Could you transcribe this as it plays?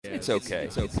It's okay.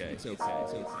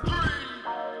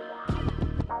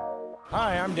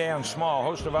 Hi, I'm Dan Small,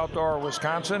 host of Outdoor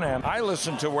Wisconsin, and I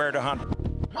listen to Where to Hunt.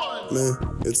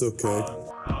 It's okay.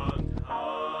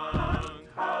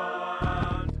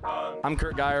 I'm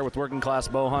Kurt Geyer with Working Class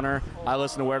Bow Hunter. I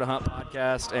listen to Where to Hunt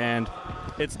podcast, and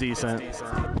it's decent. It's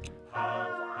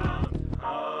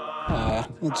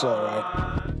all right.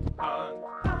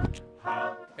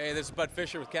 Hey, this is Bud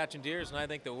Fisher with Catching Deers, and I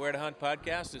think the Where to Hunt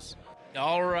podcast is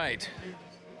all right.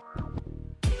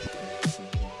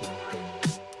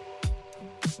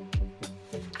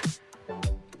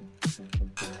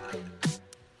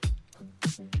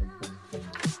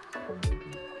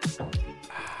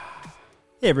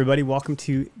 Hey everybody, welcome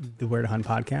to the Where to Hunt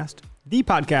podcast, the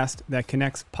podcast that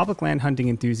connects public land hunting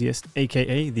enthusiasts,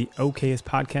 aka the okayest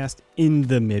podcast in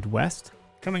the Midwest,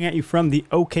 coming at you from the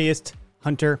Okayest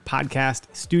Hunter podcast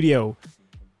studio.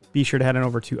 Be sure to head on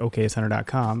over to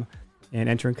okayesthunter.com and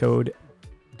enter in code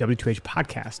W2H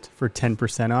podcast for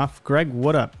 10% off. Greg,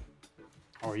 what up?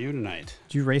 How are you tonight?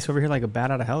 Did you race over here like a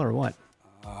bat out of hell or what?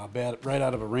 Bad, right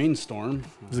out of a rainstorm.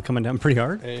 Is it coming down pretty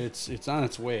hard? It's on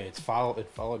its way. It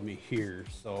followed me here,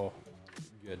 so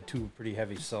you had two pretty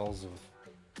heavy cells of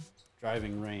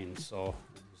driving rain. So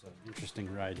it was an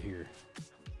interesting ride here.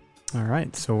 All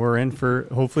right, so we're in for,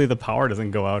 hopefully the power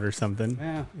doesn't go out or something.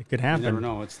 Yeah, it could happen. You never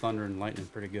know. It's thunder and lightning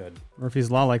pretty good.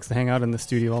 Murphy's Law likes to hang out in the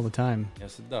studio all the time.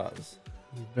 Yes, it does.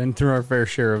 We've been through our fair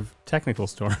share of technical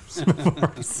storms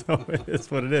before, so it is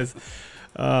what it is.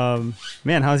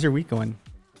 Man, how's your week going?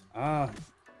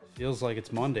 Feels like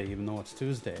it's Monday, even though it's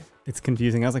Tuesday. It's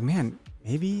confusing. I was like, man,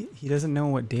 maybe he doesn't know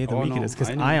what day of the week it is, because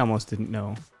I almost didn't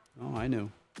know. Oh, I knew.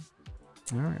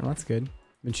 All right, well, that's good.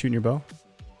 Been shooting your bow?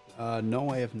 No,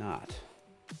 I have not.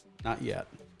 Not yet.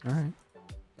 All right.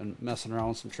 Been messing around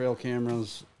with some trail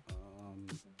cameras.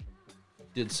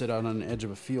 Did sit out on the edge of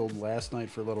a field last night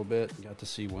for a little bit. Got to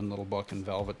see one little buck in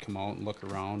velvet come out and look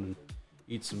around and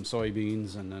eat some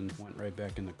soybeans, and then went right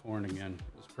back in the corn again.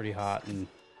 It was pretty hot and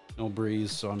no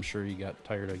breeze, so I'm sure he got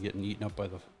tired of getting eaten up by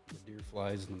the deer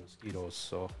flies and the mosquitoes.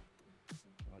 So,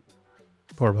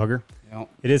 Poor bugger. Yeah.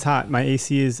 It is hot. My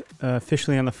AC is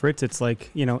officially on the fritz. It's like,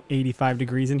 85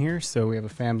 degrees in here, so we have a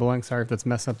fan blowing. Sorry if that's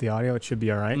messing up the audio. It should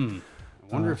be all right. I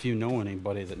wonder if you know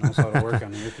anybody that knows how to work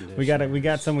on the air conditioner. We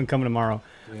got someone coming tomorrow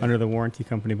under the warranty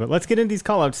company. But let's get into these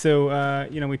call outs. So,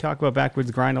 we talk about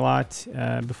Backwoods Grind a lot.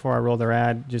 Before I roll their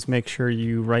ad, just make sure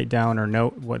you write down or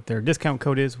note what their discount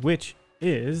code is, which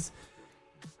is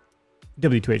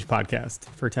W2H podcast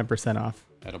for 10% off.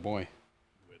 Attaboy.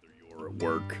 Whether you're at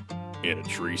work, in a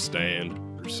tree stand,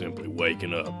 or simply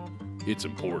waking up, it's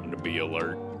important to be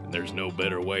alert. And there's no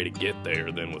better way to get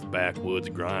there than with Backwoods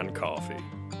Grind coffee.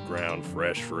 Ground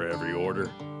fresh for every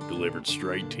order, delivered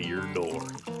straight to your door.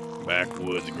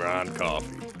 Backwoods Grind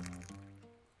coffee.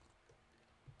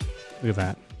 Look at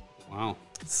that. Wow.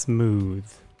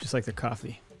 Smooth. Just like the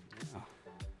coffee. Yeah.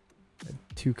 Had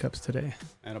 2 cups today.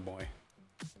 Attaboy.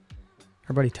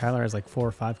 Her buddy Tyler has like 4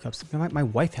 or 5 cups. My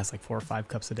wife has like 4 or 5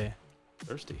 cups a day.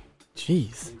 Thirsty.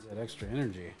 Jeez. Needs that extra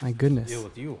energy. My goodness. Deal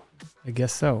with you. I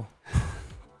guess so.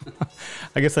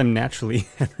 I guess I'm naturally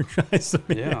energized, so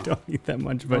maybe I don't need that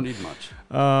much. But don't need much.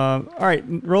 All right,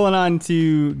 rolling on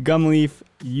to Gumleaf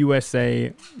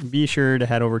USA. Be sure to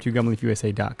head over to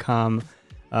gumleafusa.com.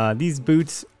 These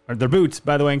boots are their boots,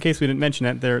 by the way, in case we didn't mention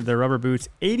it. They're rubber boots,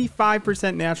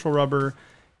 85% natural rubber,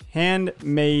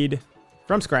 handmade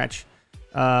from scratch.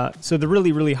 So they're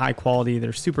really, really high quality.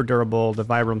 They're super durable. The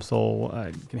Vibram sole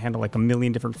can handle like 1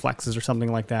 million different flexes or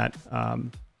something like that.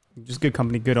 Just good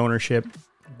company, good ownership,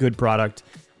 good product.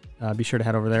 Be sure to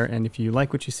head over there. And if you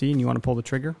like what you see and you want to pull the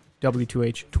trigger,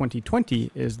 W2H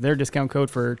 2020 is their discount code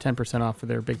for 10% off for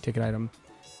their big ticket item.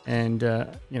 And,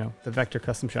 the Vector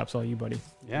Custom Shop's all you, buddy.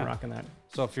 Yeah. You're rocking that.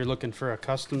 So if you're looking for a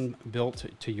custom built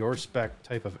to your spec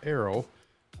type of arrow,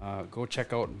 go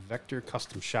check out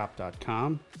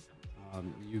vectorcustomshop.com.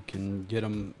 You can get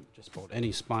them just about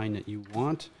any spine that you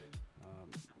want,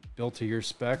 built to your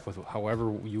spec with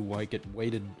however you like it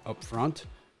weighted up front,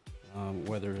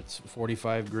 whether it's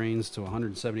 45 grains to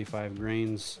 175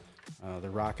 grains.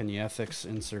 They're rocking the Ethics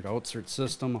insert-outsert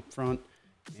system up front.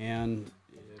 And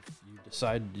if you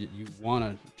decide that you want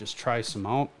to just try some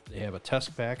out, they have a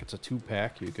test pack. It's a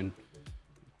 2-pack. You can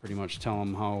pretty much tell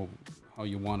them how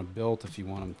you want them built, if you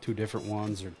want them 2 different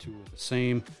ones or 2 of the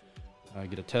same.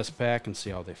 Get a test pack and see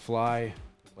how they fly,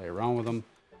 play around with them,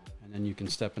 and then you can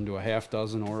step into a half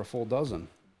dozen or a full dozen.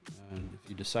 And if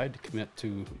you decide to commit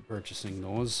to purchasing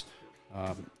those,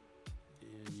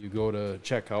 you go to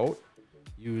checkout,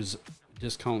 use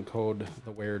discount code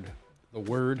the word.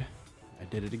 I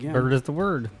did it again. Bird is the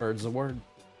word. Bird's the word.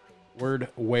 Word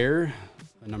where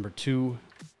the number 2,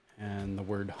 and the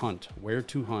word hunt. Where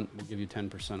to hunt will give you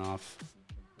 10% off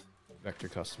Vector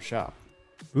Custom Shop.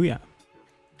 Booyah.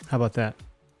 How about that?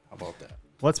 How about that?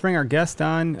 Let's bring our guest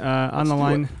on the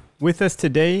line with us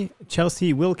today,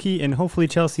 Chelsie Wilkey. And hopefully,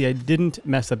 Chelsie, I didn't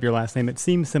mess up your last name. It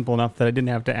seems simple enough that I didn't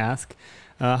have to ask.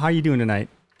 How are you doing tonight?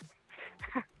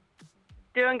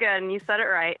 Doing good, and you said it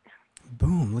right.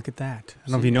 Boom, look at that. I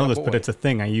don't know if you know this, but it's a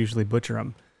thing. I usually butcher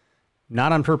them.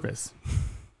 Not on purpose.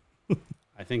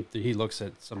 I think that he looks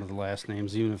at some of the last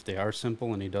names, even if they are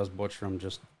simple, and he does butcher them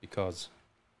just because.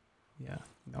 Yeah,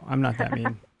 no, I'm not that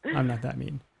mean. I'm not that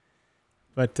mean.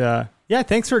 But, yeah,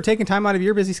 thanks for taking time out of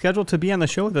your busy schedule to be on the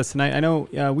show with us tonight. I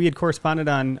know we had corresponded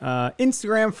on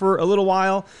Instagram for a little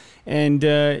while, and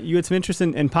you had some interest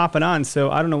in popping on,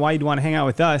 so I don't know why you'd want to hang out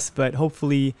with us, but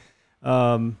hopefully,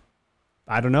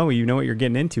 I don't know, you know what you're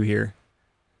getting into here.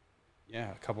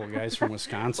 Yeah, a couple of guys from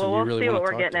Wisconsin. Well, we'll really see what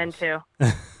we're talk getting into.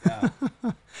 Yeah.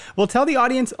 Well, tell the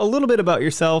audience a little bit about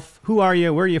yourself. Who are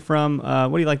you? Where are you from?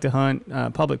 What do you like to hunt?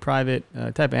 Public, private,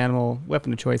 type of animal,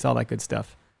 weapon of choice, all that good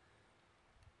stuff.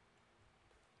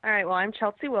 All right, well, I'm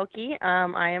Chelsie Wilkey.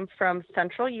 I am from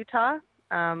central Utah.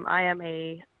 I am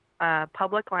a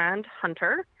public land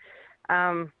hunter.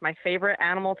 My favorite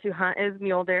animal to hunt is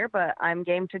mule deer, but I'm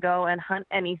game to go and hunt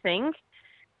anything.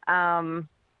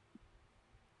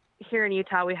 Here in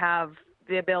Utah, we have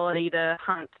the ability to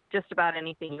hunt just about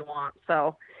anything you want.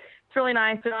 So it's really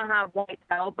nice. We don't have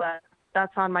whitetail, but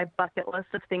that's on my bucket list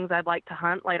of things I'd like to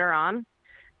hunt later on.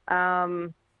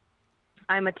 I'm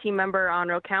a team member on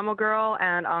Real Camel Girl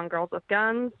and on Girls with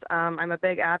Guns. I'm a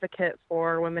big advocate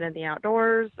for women in the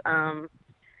outdoors.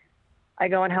 I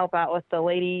go and help out with the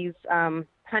ladies'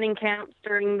 hunting camps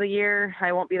during the year.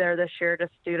 I won't be there this year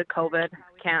just due to COVID.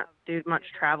 Can't do much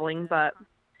traveling, but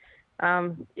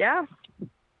yeah.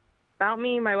 About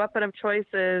me, my weapon of choice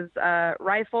is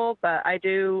rifle, but I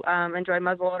do enjoy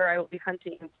muzzleloader. I will be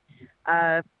hunting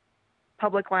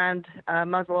public land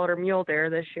muzzleloader mule deer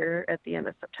this year at the end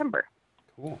of September.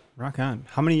 Cool. Rock on.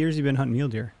 How many years have you been hunting mule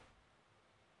deer?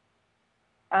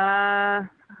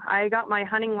 I got my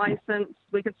hunting license.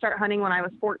 We could start hunting when I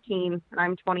was 14, and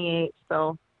I'm 28,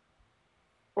 so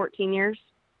 14 years.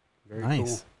 Very nice.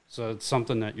 Cool. So it's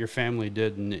something that your family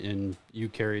did, and you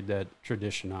carried that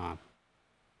tradition on.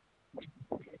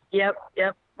 Yep.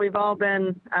 We've all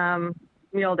been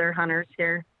mule deer hunters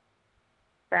here.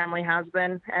 Family has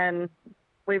been, and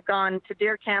we've gone to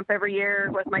deer camp every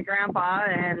year with my grandpa,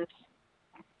 and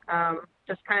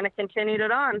just kind of continued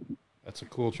it on. That's a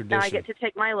cool tradition. Now I get to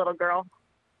take my little girl.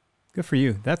 Good for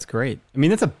you. That's great. I mean,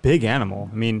 that's a big animal.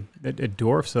 I mean, it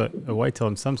dwarfs a whitetail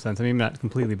in some sense. I mean, not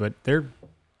completely, but they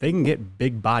can get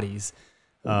big bodies.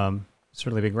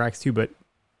 Certainly big racks too. But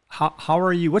how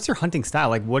are you? What's your hunting style?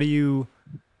 Like, what do you,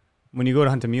 when you go to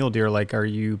hunt a mule deer, like, are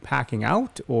you packing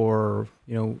out, or,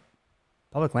 you know,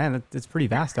 public land? It's pretty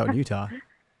vast out in Utah.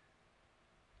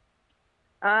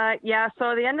 Yeah,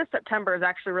 so the end of September is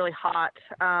actually really hot.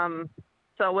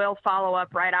 So we'll follow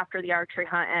up right after the archery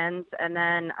hunt ends. And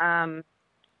then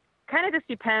kind of just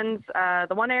depends.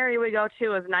 The one area we go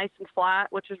to is nice and flat,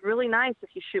 which is really nice if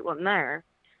you shoot one there.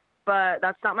 But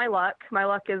that's not my luck. My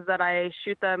luck is that I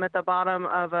shoot them at the bottom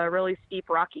of a really steep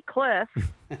rocky cliff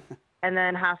and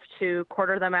then have to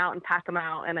quarter them out and pack them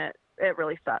out, and it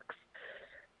really sucks.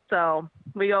 So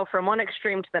we go from one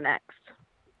extreme to the next.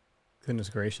 Goodness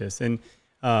gracious. And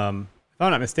if I'm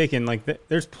not mistaken, like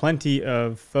there's plenty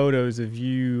of photos of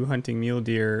you hunting mule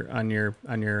deer on your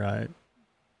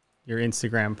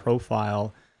Instagram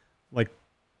profile. Like,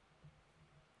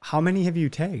 how many have you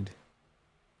tagged?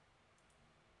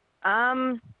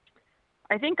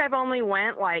 I think I've only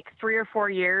went like 3 or 4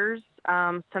 years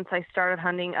since I started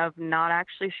hunting of not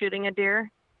actually shooting a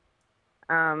deer.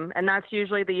 And that's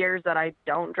usually the years that I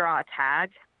don't draw a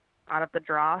tag out of the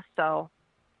draw. So,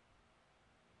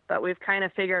 but we've kind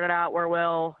of figured it out where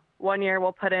one year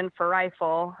we'll put in for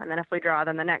rifle, and then if we draw,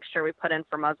 then the next year we put in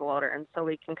for muzzleloader. And so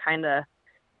we can kind of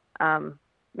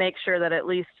make sure that at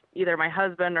least either my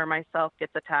husband or myself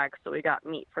gets a tag, so we got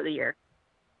meat for the year.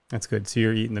 That's good. So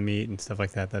you're eating the meat and stuff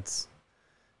like that. That's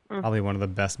probably one of the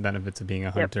best benefits of being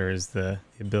a hunter. Yep. Is the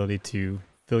ability to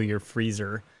fill your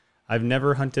freezer. I've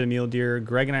never hunted a mule deer.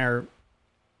 Greg and I are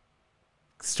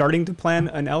starting to plan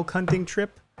an elk hunting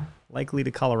trip, likely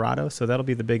to Colorado. So that'll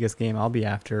be the biggest game I'll be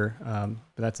after.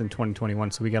 But that's in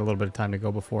 2021. So we got a little bit of time to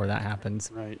go before that happens.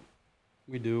 Right.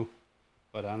 We do.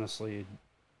 But honestly,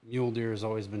 mule deer has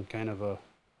always been kind of an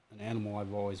animal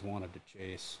I've always wanted to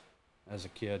chase as a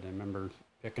kid. I remember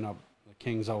picking up the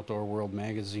King's Outdoor World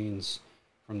magazines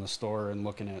from the store and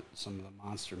looking at some of the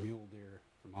monster mule deer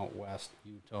from out west,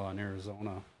 Utah and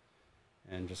Arizona.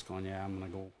 and just going, yeah, I'm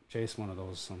going to go chase one of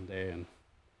those someday, and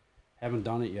haven't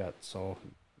done it yet. So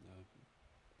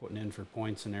putting in for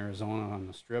points in Arizona on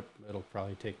the Strip, it'll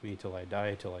probably take me till I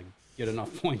die, till I get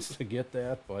enough points to get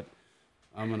that, but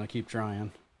I'm going to keep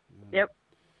trying. Yep.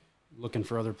 Looking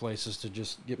for other places to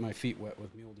just get my feet wet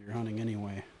with mule deer hunting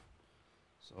anyway.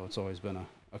 So it's always been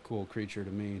a cool creature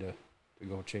to me to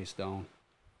go chase down.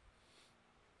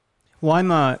 Well, I'm,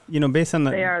 based on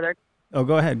the... They're... Oh,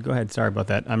 go ahead. Sorry about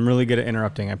that. I'm really good at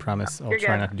interrupting, I promise. I'll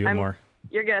try not to do it more.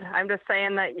 You're good. I'm just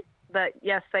saying that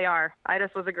yes, they are. I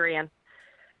just was agreeing.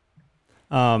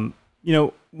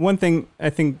 One thing I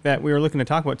think that we were looking to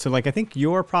talk about, so I think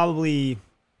you're probably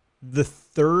the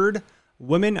third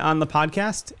woman on the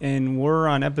podcast, and we're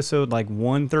on episode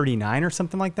 139 or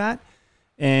something like that.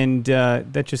 And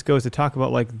that just goes to talk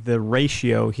about the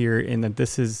ratio here, in that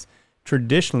this is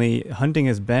traditionally, hunting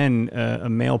has been a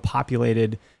male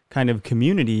populated kind of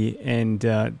community. And,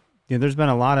 there's been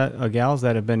a lot of gals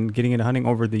that have been getting into hunting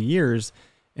over the years.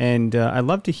 And I'd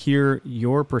love to hear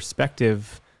your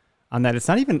perspective on that. It's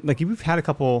not even we've had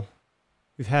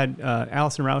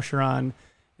Allison Rauscher on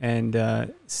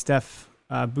and Steph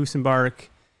Busenbark,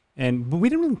 but we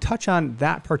didn't really touch on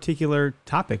that particular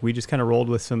topic. We just kind of rolled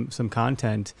with some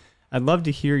content. I'd love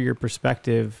to hear your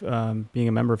perspective, being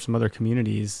a member of some other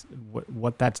communities,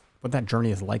 what that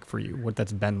journey is like for you, what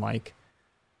that's been like.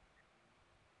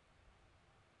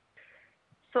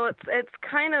 So it is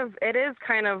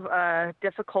kind of a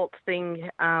difficult thing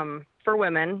for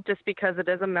women, just because it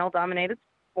is a male-dominated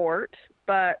sport.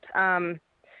 But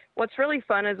what's really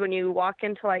fun is when you walk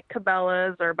into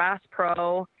Cabela's or Bass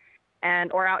Pro,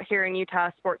 or out here in Utah,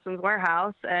 Sportsman's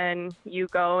Warehouse, and you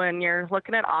go and you're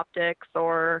looking at optics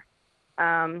or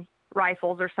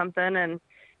rifles or something, and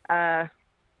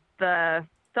the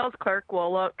sales clerk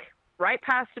will look right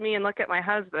past me and look at my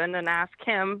husband and ask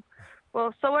him,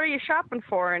 well, so what are you shopping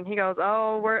for? And he goes,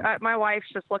 oh, my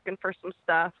wife's just looking for some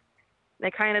stuff.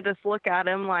 They kind of just look at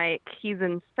him like he's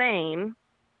insane.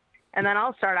 And then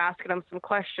I'll start asking him some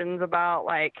questions about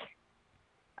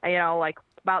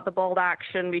about the bolt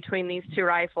action between these two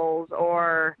rifles,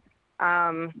 or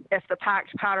if the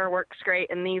packed powder works great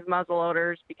in these muzzle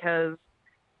loaders because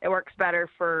it works better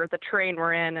for the terrain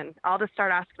we're in. And I'll just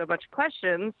start asking a bunch of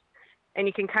questions, and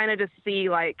you can kind of just see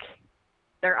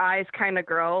their eyes kind of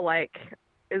grow.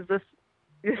 Is this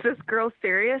girl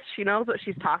serious? She knows what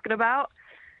she's talking about.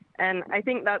 And I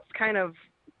think that's kind of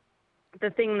the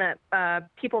thing that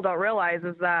people don't realize,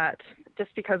 is that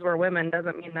just because we're women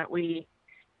doesn't mean that we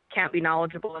can't be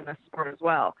knowledgeable in this sport as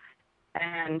well.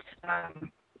 And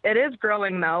it is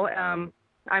growing, though.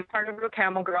 I'm part of Real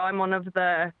Camel Girl. I'm one of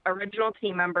the original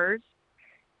team members.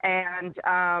 And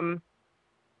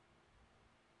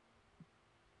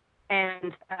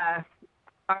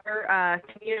our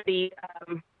community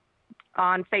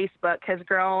on Facebook has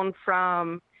grown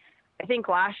from, I think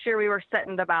last year we were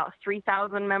sitting at about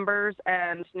 3,000 members,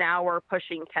 and now we're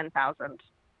pushing 10,000.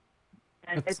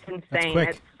 And it's insane.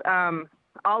 It's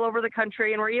all over the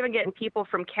country, and we're even getting people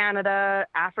from Canada,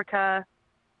 Africa.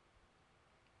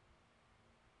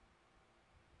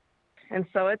 And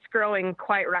so it's growing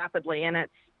quite rapidly, and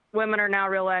women are now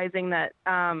realizing that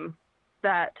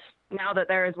that now that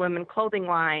there is women clothing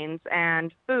lines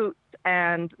and boots,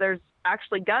 and there's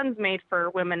actually guns made for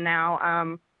women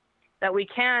now, that we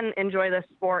can enjoy this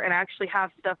sport and actually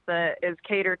have stuff that is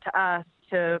catered to us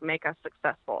to make us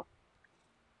successful.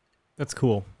 That's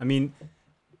cool. I mean,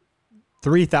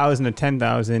 3,000 to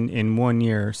 10,000 in 1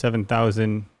 year,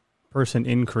 7,000 person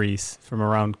increase from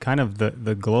around kind of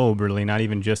the globe, really, not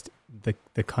even just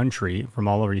the country, from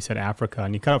all over. You said Africa,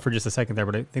 and you cut out for just a second there,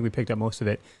 but I think we picked up most of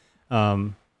it.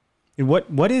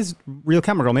 What is Real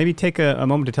Camel Girl? Maybe take a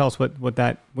moment to tell us what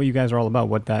you guys are all about,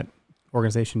 what that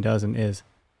organization does and is.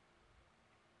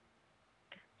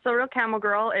 So Real Camel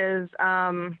Girl is,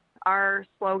 our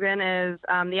slogan is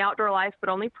the outdoor life, but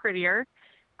only prettier.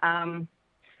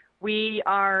 We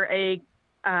are a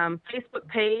Facebook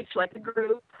page, like a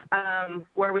group,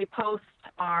 where we post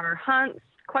our hunts,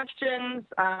 questions,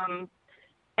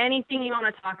 anything you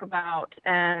want to talk about,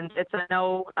 and it's a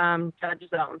no judge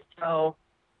zone. So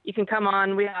you can come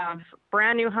on. We have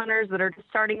brand new hunters that are just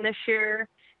starting this year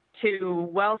to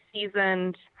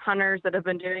well-seasoned hunters that have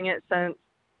been doing it since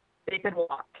they could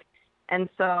walk. And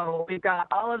so we've got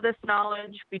all of this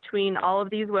knowledge between all of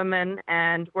these women,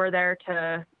 and we're there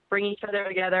to bring each other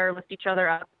together, lift each other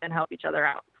up, and help each other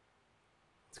out.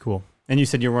 It's cool. And you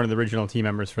said you're one of the original team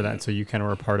members for that, so you kind of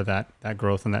were a part of that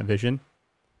growth and that vision?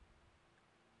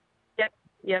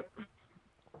 Yep.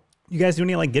 You guys do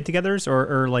any get-togethers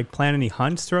or plan any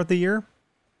hunts throughout the year?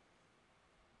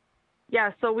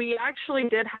 Yeah, so we actually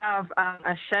did have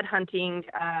a shed hunting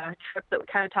trip that we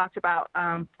kind of talked about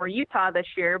for Utah this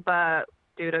year, but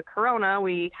due to Corona,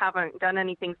 we haven't done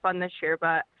anything fun this year.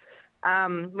 But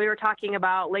we were talking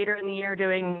about later in the year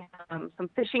doing some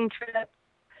fishing trips.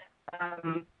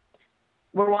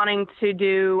 We're wanting to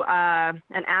do an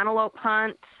antelope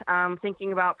hunt,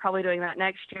 thinking about probably doing that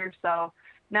next year. So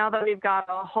now that we've got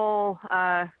a whole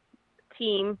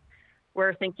team,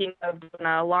 we're thinking of doing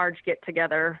a large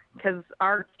get-together because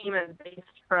our team is based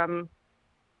from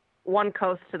one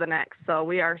coast to the next. So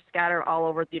we are scattered all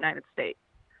over the United States.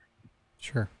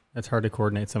 Sure. That's hard to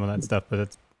coordinate some of that stuff, but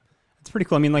it's pretty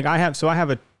cool. I mean, like I have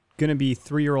a going to be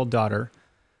 3-year-old daughter,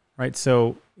 right?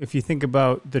 So if you think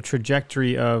about the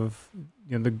trajectory of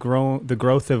the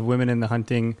growth of women in the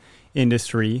hunting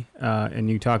industry, and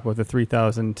you talk about the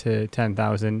 3,000 to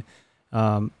 10,000,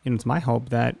 it's my hope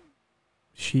that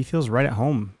she feels right at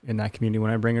home in that community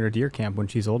when I bring her to deer camp when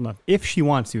she's old enough. If she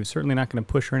wants to, certainly not going to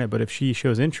push her in it, but if she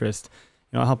shows interest,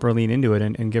 I'll help her lean into it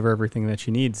and give her everything that she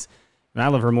needs. And I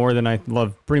love her more than I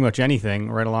love pretty much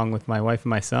anything, right along with my wife and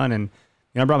my son. And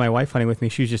I brought my wife hunting with me.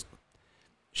 She just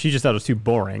thought it was too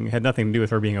boring. It had nothing to do with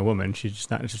her being a woman. It's just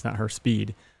not her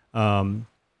speed. My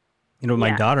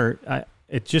daughter,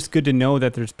 it's just good to know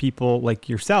that there's people like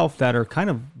yourself that are kind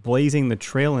of blazing the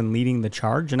trail and leading the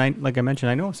charge. And like I mentioned,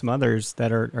 I know some others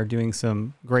that are doing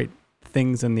some great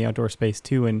things in the outdoor space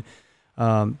too. And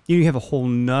you have a whole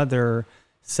nother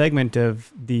segment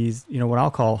of these, what I'll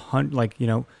call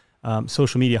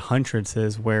social media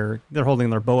huntresses where they're holding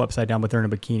their bow upside down, but they're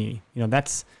in a bikini.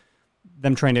 That's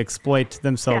them trying to exploit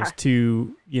themselves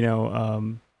to,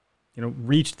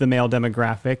 reach the male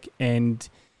demographic. And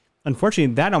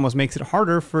unfortunately, that almost makes it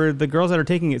harder for the girls that are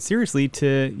taking it seriously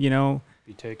to,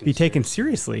 be taken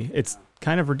seriously. It's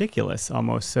kind of ridiculous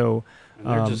almost. So and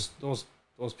they're just those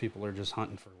people are just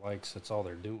hunting for likes. That's all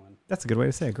they're doing. That's a good way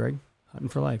to say it, Greg. Hunting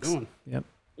for likes. Yep.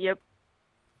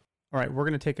 All right, we're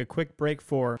going to take a quick break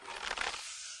for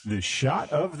the shot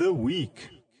of the week.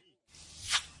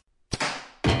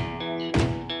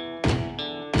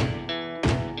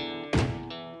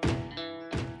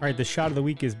 All right, the shot of the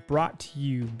week is brought to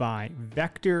you by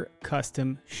Vector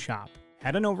Custom Shop.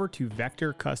 Head on over to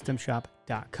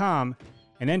vectorcustomshop.com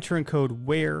and enter in code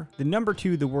WHERE, the number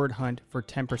 2, the word hunt, for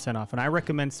 10% off. And I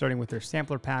recommend starting with their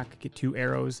sampler pack, get 2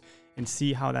 arrows, and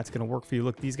see how that's going to work for you.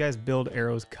 Look, these guys build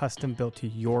arrows custom built to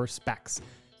your specs.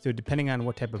 So depending on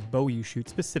what type of bow you shoot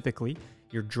specifically,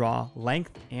 your draw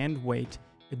length and weight,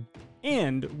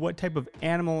 and what type of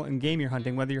animal and game you're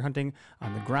hunting, whether you're hunting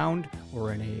on the ground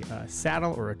or in a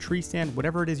saddle or a tree stand,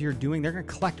 whatever it is you're doing, they're going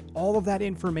to collect all of that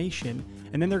information,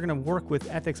 and then they're going to work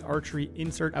with Ethics Archery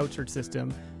insert-outsert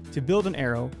system to build an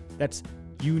arrow that's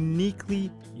uniquely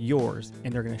yours,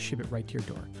 and they're going to ship it right to your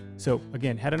door. So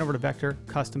again, head on over to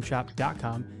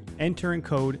vectorcustomshop.com, enter in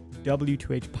code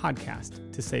W2H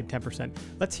podcast to save 10%.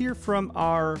 Let's hear from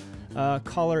our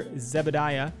caller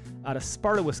Zebediah out of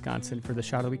Sparta, Wisconsin for the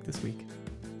shot of the week this week.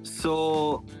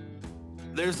 So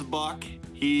there's a buck.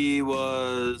 He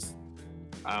was,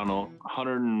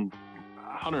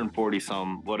 140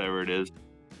 some, whatever it is.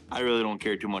 I really don't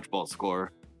care too much about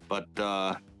score, but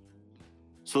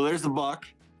so there's the buck,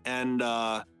 and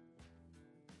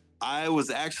I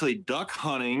was actually duck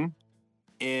hunting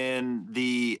in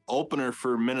the opener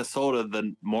for Minnesota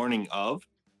the morning of,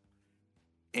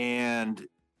 and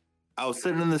I was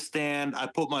sitting in the stand. I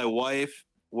put my wife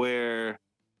where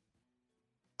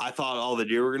I thought all the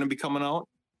deer were going to be coming out.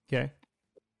 Okay.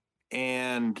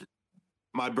 And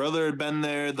my brother had been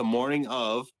there the morning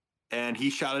of, and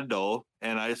he shot a doe,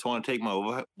 and I just want to take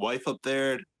my wife up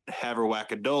there, have her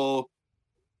whack a doe,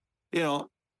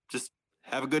 just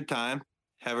have a good time,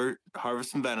 have her harvest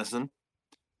some venison.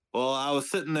 Well, I was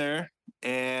sitting there,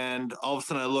 and all of a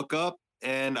sudden I look up,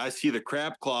 and I see the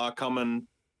crab claw coming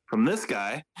from this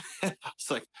guy. I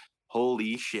was like,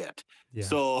 holy shit. Yeah.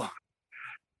 So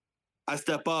I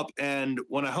step up, and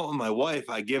when I hunt with my wife,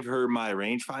 I give her my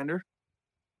rangefinder.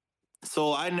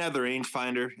 So I didn't have the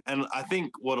rangefinder, and I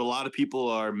think what a lot of people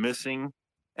are missing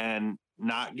and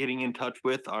not getting in touch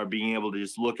with are being able to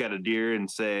just look at a deer and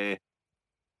say,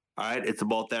 all right, it's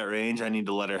about that range. I need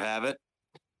to let her have it.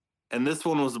 And this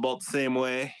one was about the same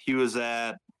way.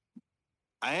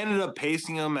 I ended up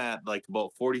pacing him at like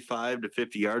about 45 to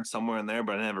 50 yards, somewhere in there,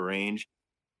 but I didn't have a range.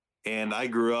 And I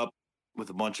grew up with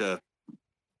a bunch of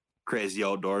crazy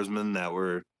outdoorsmen that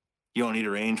were, you don't need a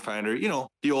rangefinder,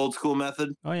 the old school method.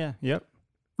 Oh, yeah. Yep.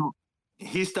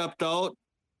 He stepped out.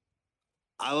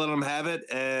 I let him have it.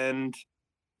 And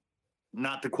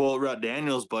not to quote Rut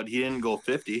Daniels, but he didn't go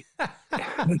 50. You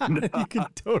can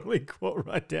totally quote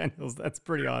Rut Daniels. That's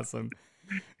pretty awesome.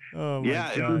 Oh my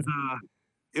yeah, God.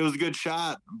 it was a good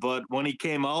shot, but when he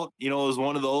came out, it was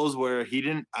one of those where I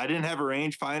didn't have a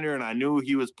rangefinder, and I knew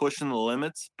he was pushing the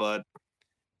limits, but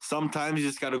sometimes you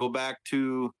just got to go back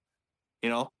to,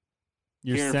 Your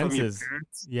hearing senses. from your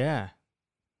parents. Yeah.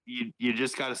 You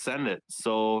just got to send it.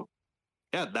 So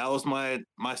yeah, that was my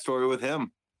story with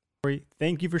him.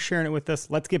 Thank you for sharing it with us.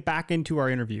 Let's get back into our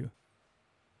interview.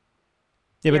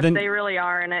 Yeah, Yes, but then they really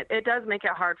are, and it does make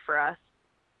it hard for us.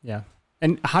 yeah.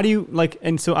 And how do you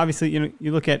and so obviously,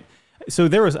 you look at, so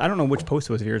there was, I don't know which post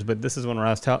it was of yours, but this is one where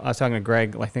I was talking to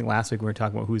Greg, I think last week we were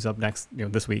talking about who's up next,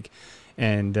 this week.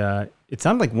 And it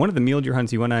sounded like one of the mule deer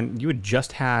hunts you went on, you had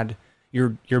just had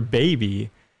your baby.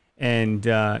 And,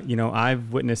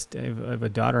 I've witnessed, I have a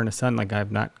daughter and a son,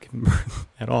 I've not given birth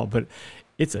at all, but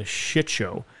it's a shit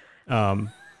show.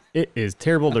 It is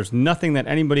terrible. There's nothing that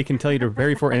anybody can tell you to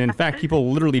prepare for. And in fact,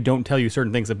 people literally don't tell you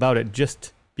certain things about it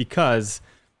just because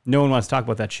no one wants to talk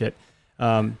about that shit,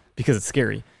 because it's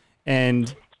scary.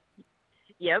 And,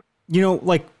 Yep.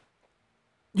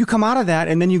 you come out of that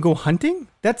and then you go hunting.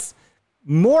 That's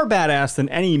more badass than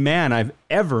any man I've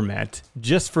ever met,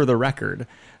 just for the record.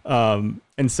 And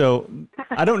so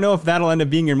I don't know if that'll end up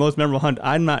being your most memorable hunt.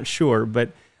 I'm not sure,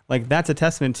 but that's a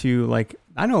testament to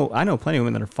I know plenty of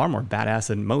women that are far more badass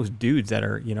than most dudes that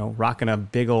are, rocking a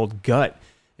big old gut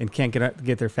and can't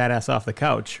get their fat ass off the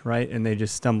couch, right? And they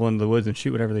just stumble into the woods and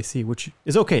shoot whatever they see, which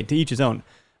is okay, to each his own.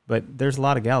 But there's a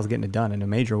lot of gals getting it done in a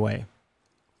major way.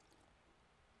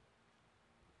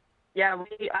 Yeah,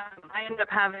 I ended up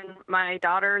having my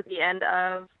daughter the end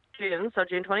of June, so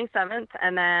June 27th,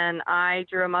 and then I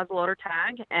drew a muzzleloader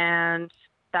tag, and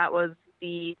that was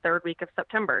the third week of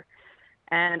September.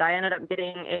 And I ended up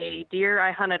getting a deer.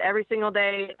 I hunted every single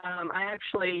day. I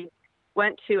actually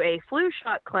went to a flu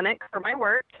shot clinic for my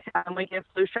work. We give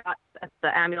flu shots at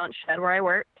the ambulance shed where I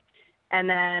work. And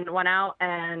then went out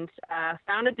and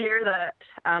found a deer that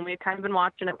we had kind of been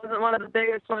watching. It wasn't one of the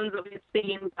biggest ones that we've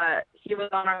seen, but he was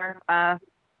on our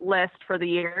list for the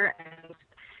year, and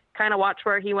kind of watched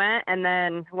where he went, and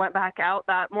then went back out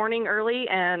that morning early.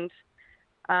 And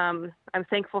I'm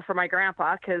thankful for my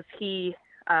grandpa, because he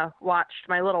watched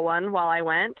my little one while I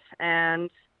went, and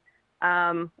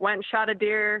went and shot a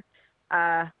deer,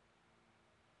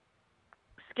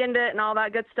 skinned it and all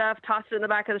that good stuff, tossed it in the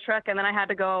back of the truck, and then I had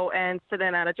to go and sit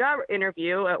in at a job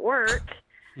interview at work.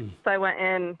 So I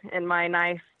went in my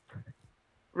nice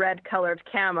red colored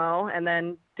camo, and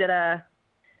then did a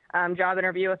job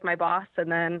interview with my boss, and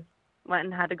then went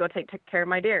and had to go take care of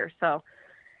my deer. So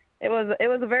it was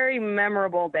a very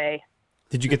memorable day.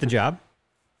 Did you get the job?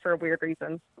 For weird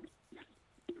reasons.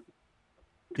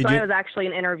 I was actually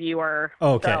an interviewer.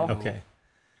 Oh, okay, so. okay.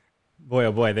 Boy,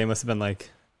 oh boy, they must have been like,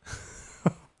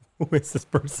 who is this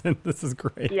person? This is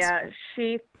great. Yeah,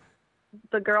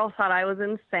 the girl thought I was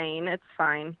insane. It's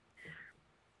fine.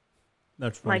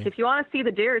 That's funny. If you want to see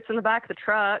the deer, it's in the back of the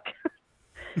truck.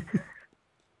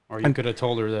 Or you could have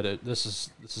told her that this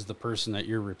is the person that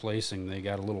you're replacing. They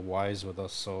got a little wise with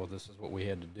us, so this is what we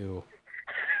had to do.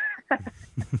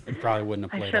 You probably wouldn't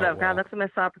have played. I should have. Well. God, that's a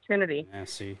missed opportunity. Yeah,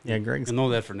 see. Yeah, Greg's. You'll know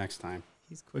that for next time.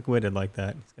 He's quick-witted like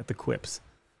that. He's got the quips.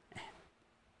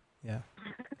 Yeah.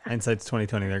 Hindsight's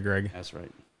 20/20 there, Greg. That's right.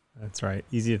 That's right.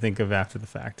 Easy to think of after the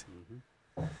fact.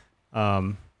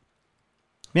 Mm-hmm.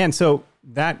 Man, so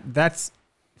that's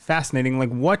fascinating.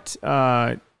 What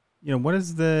what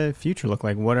does the future look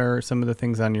like? What are some of the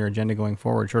things on your agenda going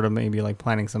forward? Short of maybe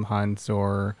planning some hunts,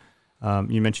 or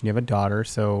you mentioned you have a daughter,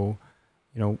 so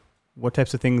what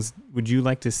types of things would you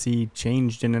like to see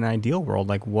changed in an ideal world?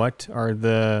 What are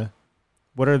the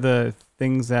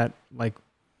things that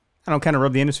I don't kind of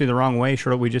rub the industry the wrong way,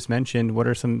 short of what we just mentioned? What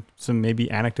are some maybe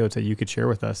anecdotes that you could share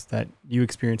with us that you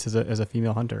experienced as a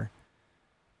female hunter?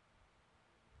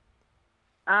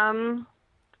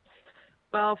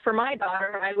 Well, for my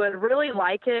daughter, I would really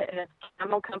like it if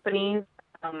camo companies,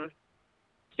 just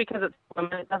because it's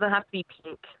women, it doesn't have to be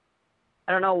pink.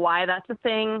 I don't know why that's a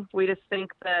thing. We just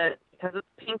think that because it's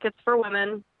pink, it's for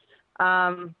women.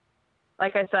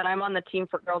 Like I said, I'm on the team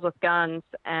for Girls with Guns,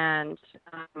 and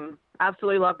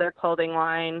absolutely love their clothing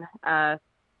line.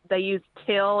 They use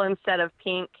teal instead of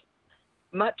pink.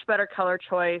 Much better color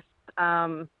choice.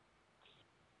 I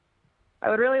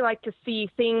would really like to see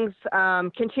things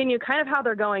continue kind of how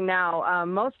they're going now.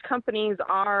 Most companies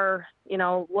are,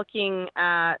 looking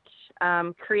at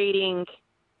creating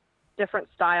different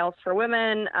styles for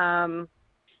women.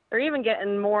 They're even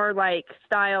getting more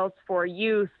styles for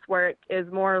youth, where it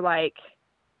is more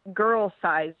girl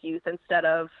size youth instead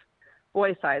of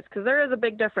boy size, because there is a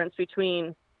big difference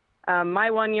between my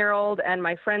 1-year-old and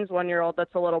my friend's 1-year-old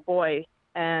that's a little boy,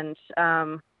 and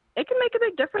it can make a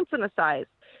big difference in the size.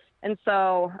 And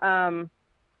so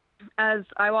as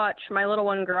I watch my little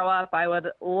one grow up, I would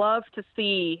love to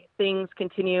see things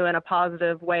continue in a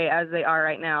positive way as they are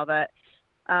right now, that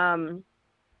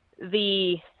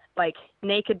the like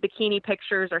naked bikini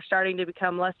pictures are starting to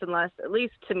become less and less, at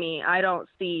least to me. I don't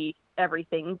see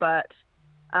everything, but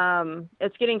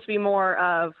it's getting to be more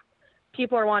of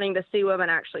people are wanting to see women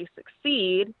actually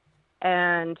succeed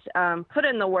and put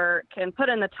in the work and put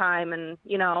in the time and,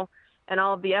 you know, and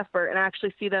all of the effort and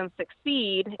actually see them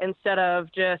succeed instead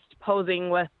of just posing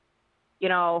with, you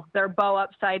know, their bow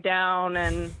upside down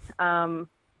and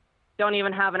don't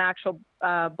even have an actual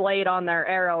blade on their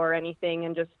arrow or anything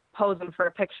and just posing for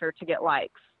a picture to get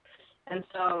likes. And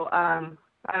so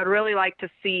I would really like to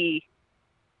see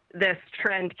this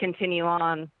trend continue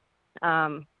on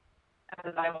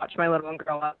as I watch my little one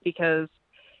grow up, because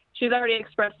she's already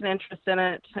expressed an interest in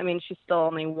it. I mean, she's still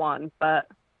only 1, but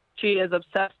she is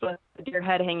obsessed with the deer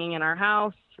head hanging in our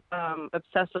house,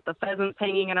 obsessed with the pheasants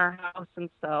hanging in our house. And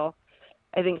so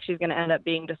I think she's going to end up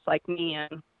being just like me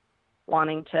and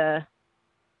wanting to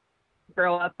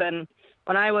grow up. And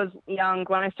when I was young,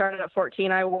 when I started at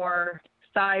 14, I wore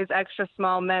size extra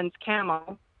small men's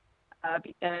camo,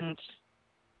 and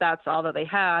that's all that they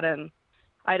had. And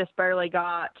I just barely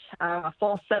got a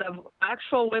full set of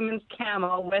actual women's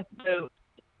camo with boots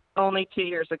only 2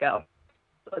 years ago.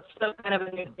 So it's still kind of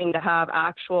a new thing to have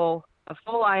a full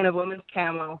line of women's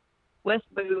camo with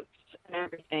boots and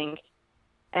everything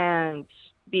and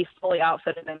be fully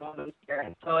outfitted in women's gear.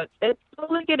 And so it's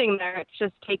slowly getting there. It's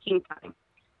just taking time.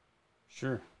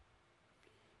 Sure.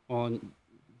 Well, and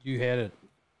you had it,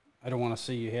 I don't want to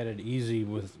say you had it easy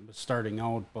with starting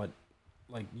out, but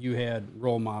like you had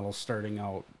role models starting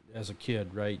out as a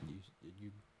kid, right? You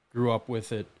grew up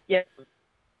with it. Yes.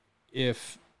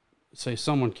 If, say,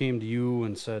 someone came to you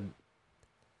and said,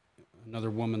 another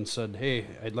woman said, hey,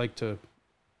 I'd like to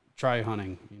try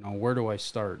hunting, you know, where do I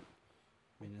start?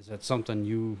 I mean, is that something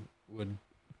you would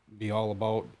be all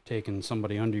about, taking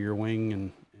somebody under your wing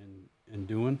and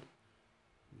doing,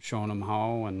 showing them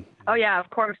how? And oh yeah, of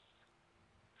course.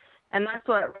 And that's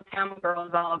what Camo Girl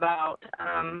is all about.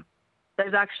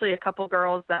 There's actually a couple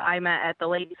girls that I met at the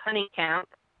ladies hunting camp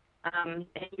in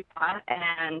Utah,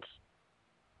 and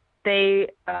they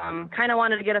kind of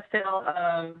wanted to get a feel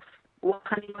of what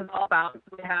hunting was all about.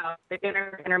 We have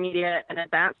beginner, intermediate, and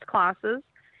advanced classes,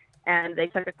 and they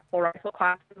took a couple rifle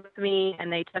classes with me,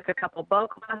 and they took a couple bow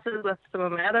classes with some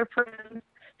of my other friends,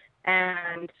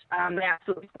 and they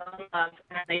absolutely fell in love.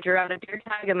 And they drew out a deer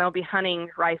tag, and they'll be hunting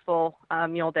rifle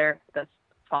mule deer this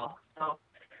fall. So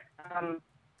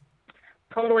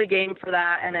totally game for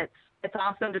that, and it's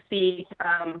awesome to see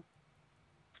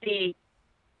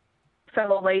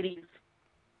fellow ladies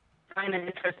find an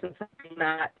interest in something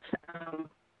that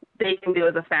they can do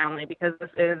as a family, because this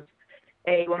is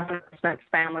a 100%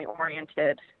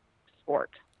 family-oriented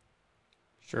sport.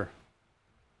 Sure.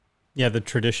 Yeah, the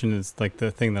tradition is like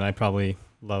the thing that I probably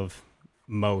love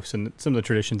most, and some of the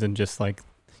traditions and just like,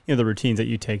 you know, the routines that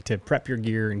you take to prep your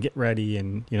gear and get ready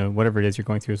and, you know, whatever it is you're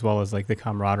going through, as well as like the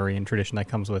camaraderie and tradition that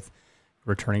comes with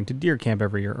returning to deer camp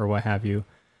every year or what have you.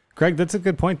 Greg, that's a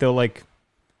good point though. Like,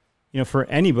 you know, for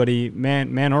anybody,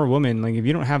 man or woman, like if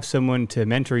you don't have someone to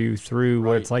mentor you through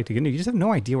what it's like to get into, you just have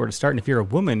no idea where to start. And if you're a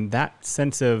woman, that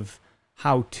sense of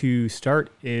how to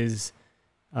start is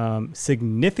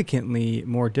significantly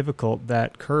more difficult.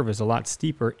 That curve is a lot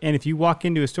steeper. And if you walk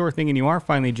into a store thinking you are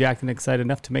finally jacked and excited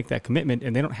enough to make that commitment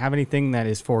and they don't have anything that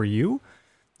is for you,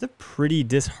 it's a pretty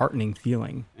disheartening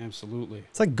feeling. Absolutely.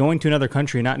 It's like going to another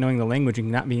country and not knowing the language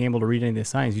and not being able to read any of the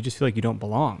signs. You just feel like you don't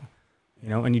belong, you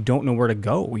know, and you don't know where to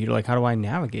go. You're like, how do I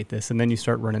navigate this? And then you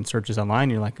start running searches online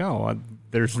and you're like, oh,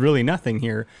 there's really nothing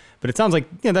here. But it sounds like,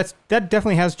 you know, that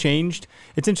definitely has changed.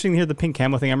 It's interesting to hear the pink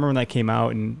camo thing. I remember when that came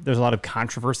out and there's a lot of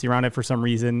controversy around it for some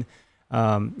reason. You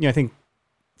know, I think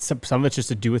some of it's just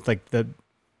to do with like the,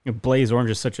 you know, blaze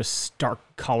orange is such a stark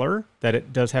color that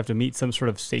it does have to meet some sort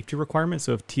of safety requirement.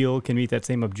 So if teal can meet that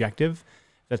same objective,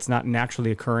 that's not naturally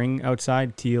occurring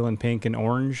outside, teal and pink and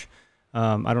orange.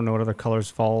 I don't know what other colors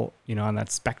fall, you know, on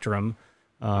that spectrum.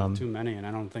 Not too many, and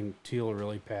I don't think teal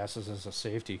really passes as a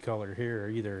safety color here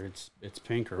either. It's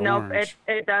pink or nope, orange.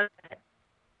 it does.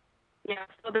 Yeah,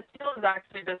 so the teal is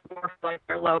actually just more for like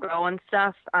their logo and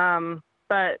stuff.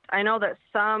 But I know that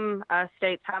some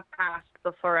states have passed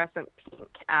the fluorescent pink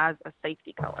as a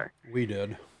safety color. We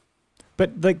did.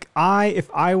 But like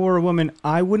if I were a woman,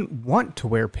 I wouldn't want to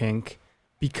wear pink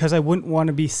because I wouldn't want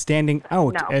to be standing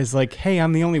out as like, hey,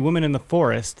 I'm the only woman in the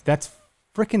forest. That's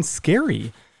freaking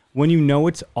scary when you know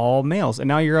it's all males. And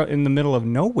now you're out in the middle of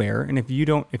nowhere. And if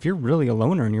you're really a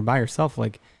loner and you're by yourself,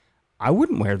 like I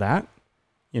wouldn't wear that,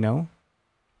 you know?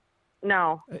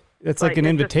 No. It's like an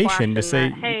it's just invitation to say,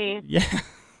 flashing that, hey. yeah.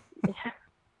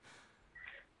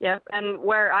 Yep. And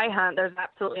where I hunt, there's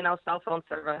absolutely no cell phone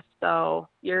service. So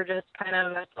you're just kind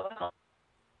of SOL.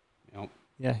 Yep.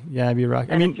 Yeah, I'd be rock.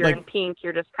 And if you're in pink,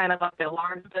 you're just kind of like a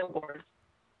large billboard.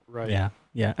 Right.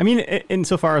 Yeah. I mean,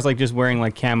 insofar as like just wearing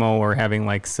like camo or having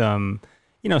like some,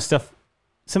 stuff,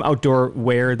 some outdoor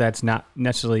wear that's not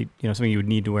necessarily, something you would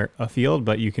need to wear a field,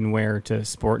 but you can wear to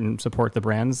sport and support the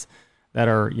brands that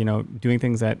are, doing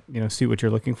things that, suit what you're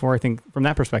looking for. I think from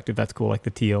that perspective, that's cool. Like the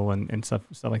teal and stuff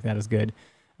like that is good.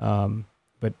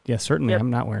 But yeah, certainly I'm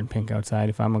not wearing pink outside.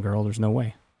 If I'm a girl, there's no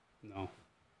way. No.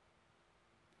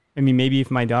 I mean, maybe if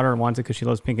my daughter wants it because she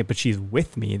loves pink, but she's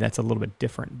with me, that's a little bit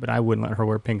different. But I wouldn't let her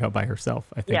wear pink out by herself.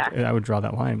 I think I would draw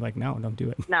that line. Like, no, don't do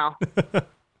it. No.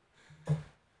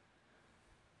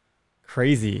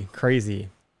 Crazy. The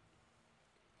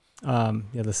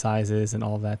sizes and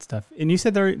all that stuff. And you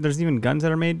said there's even guns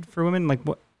that are made for women. Like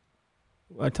what?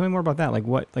 Tell me more about that. Like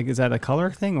what? Like is that a color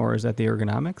thing or is that the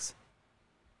ergonomics?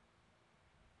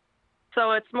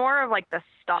 So it's more of like the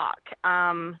stock.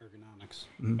 Ergonomics.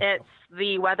 Mm-hmm. It's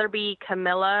the Weatherby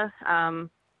Camilla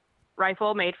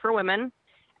rifle made for women,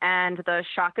 and the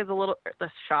stock is a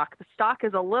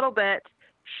little bit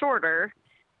shorter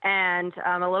and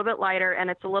a little bit lighter, and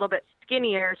it's a little bit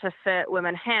skinnier to fit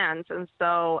women's hands. And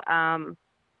so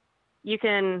you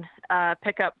can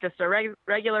pick up just a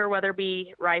regular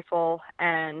Weatherby rifle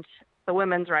and the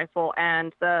women's rifle,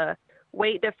 and the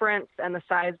weight difference and the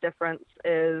size difference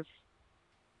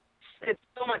it's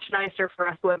so much nicer for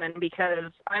us women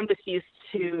because I'm just used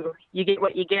to you get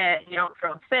what you get, you don't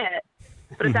throw a fit.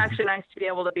 But it's actually nice to be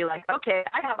able to be like, okay,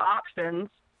 I have options,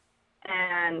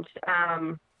 and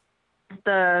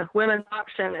the women's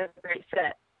option is a great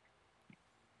fit.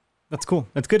 That's cool.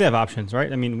 That's good to have options,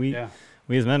 right? I mean, we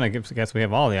as men, I guess we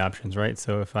have all the options, right?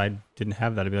 So if I didn't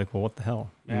have that, I'd be like, well, what the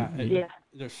hell? Yeah.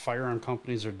 The firearm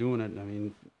companies are doing it. I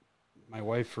mean, my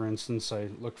wife, for instance, I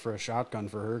looked for a shotgun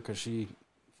for her because she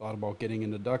thought about getting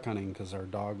into duck hunting because our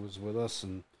dog was with us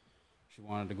and she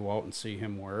wanted to go out and see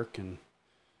him work. And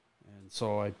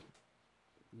so I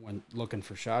went looking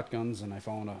for shotguns and I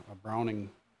found a Browning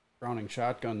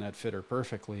shotgun that fit her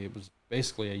perfectly. It was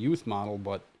basically a youth model,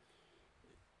 but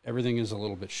everything is a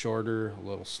little bit shorter, a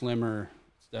little slimmer.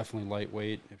 It's definitely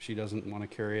lightweight. If she doesn't want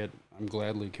to carry it, I'm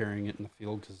gladly carrying it in the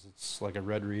field because it's like a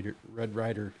Red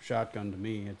Ryder shotgun to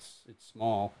me. It's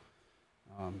small,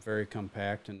 very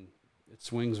compact, and it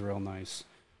swings real nice.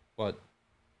 But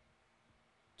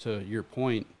to your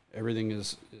point, everything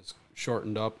is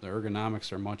shortened up. The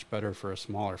ergonomics are much better for a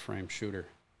smaller frame shooter.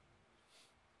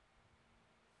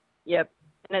 Yep,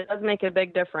 and it does make a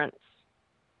big difference.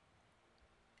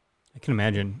 I can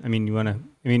imagine. I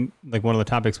mean, like one of the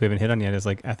topics we haven't hit on yet is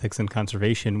like ethics and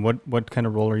conservation. What kind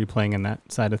of role are you playing in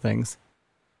that side of things?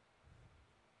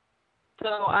 So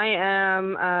I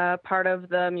am part of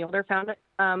the Mulder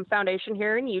Foundation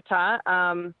here in Utah.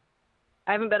 I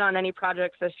haven't been on any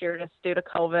projects this year just due to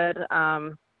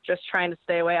COVID. Just trying to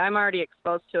stay away. I'm already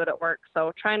exposed to it at work,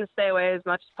 so trying to stay away as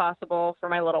much as possible for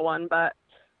my little one. But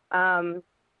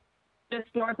just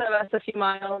north of us a few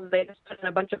miles, they just put in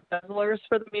a bunch of guzzlers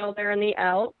for the mule deer and the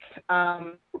elk.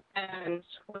 And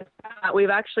with that, we've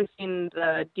actually seen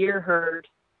the deer herd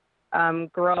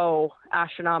grow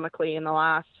astronomically in the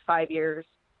last 5 years.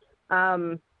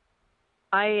 I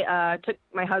took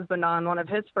my husband on one of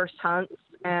his first hunts,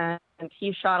 and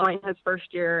he shot on his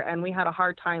first year, and we had a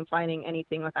hard time finding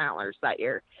anything with antlers that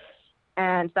year.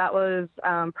 And that was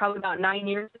probably about 9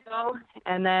 years ago.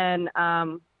 And then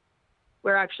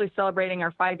we're actually celebrating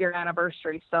our 5-year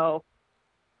anniversary. So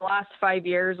the last 5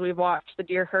 years, we've watched the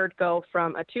deer herd go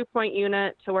from a 2-point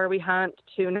unit to where we hunt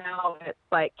to now it's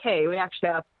like, hey, we actually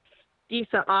have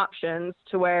decent options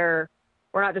to where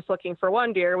we're not just looking for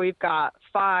one deer. We've got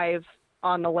 5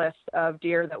 on the list of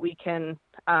deer that we can,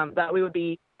 that we would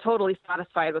be totally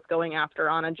satisfied with going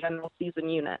after on a general season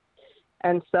unit.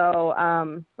 And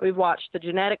so we've watched the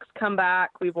genetics come back.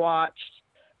 We've watched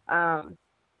the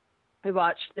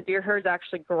deer herds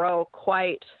actually grow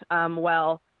quite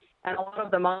well. And a lot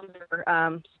of the moms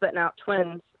are spitting out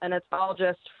twins. And it's all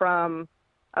just from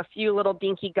a few little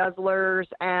dinky guzzlers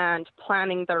and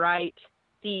planting the right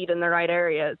seed in the right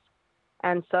areas.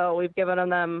 And so we've given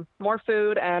them more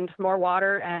food and more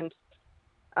water. And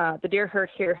the deer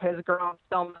herd here has grown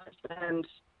so much. And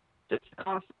just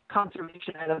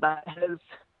conservation out of that has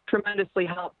tremendously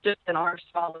helped just in our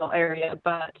small little area.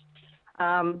 But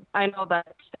I know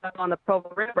that on the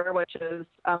Provo River, which is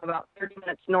about 30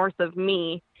 minutes north of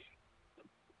me,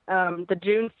 the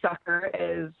June sucker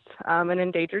is an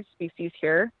endangered species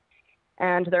here.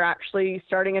 And they're actually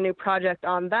starting a new project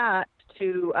on that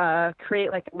to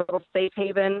create like a little safe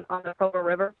haven on the Provo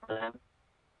River for them,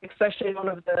 especially one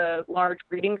of the large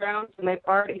breeding grounds, and they've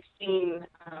already seen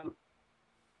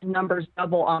numbers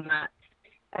double on that.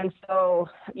 And so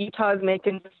Utah is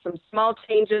making some small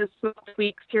changes, small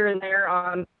tweaks here and there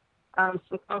on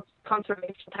some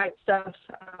conservation type stuff,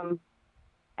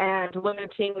 and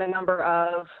limiting the number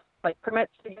of like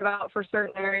permits to give out for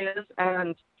certain areas.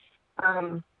 And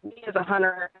me as a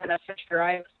hunter and a fisher,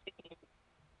 I've seen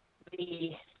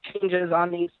the changes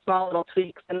on these small little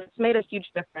tweaks, and it's made a huge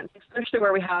difference, especially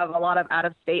where we have a lot of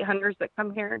out-of-state hunters that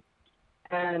come here,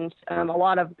 and a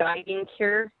lot of guiding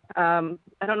here. I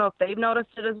don't know if they've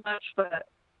noticed it as much, but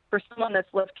for someone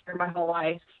that's lived here my whole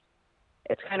life,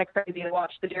 it's kind of crazy to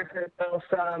watch the deer herd go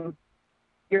from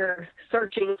you're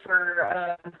searching for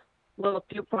a little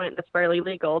viewpoint that's barely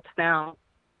legal to now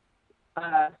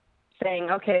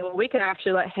saying, okay, well, we can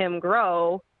actually let him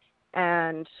grow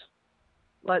and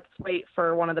let's wait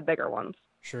for one of the bigger ones.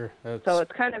 Sure. So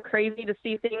it's kind of crazy to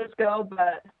see things go,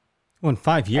 but in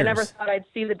 5 years. I never thought I'd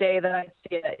see the day that I'd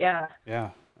see it. Yeah.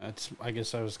 Yeah. I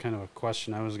guess that was kind of a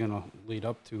question I was going to lead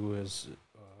up to is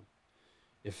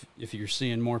if you're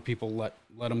seeing more people let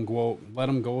them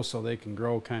go so they can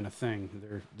grow kind of thing.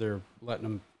 They're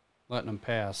letting them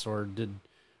pass, or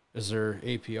is there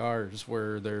APRs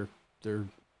where they're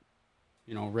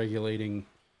regulating?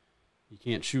 You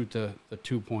can't shoot the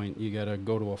 2-point. You got to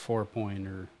go to a 4-point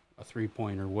or a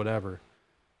 3-point or whatever.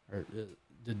 Or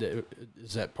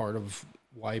is that part of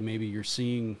why maybe you're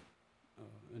seeing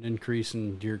an increase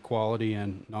in deer quality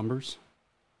and numbers?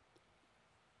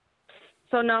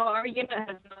 So no, our unit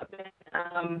has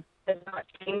not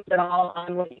changed at all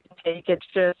on what you can take. It's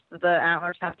just the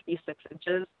antlers have to be 6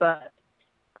 inches, but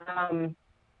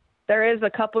there is a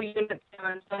couple units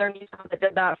down in southern Utah that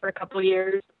did that for a couple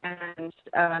years, and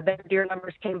their deer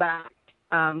numbers came back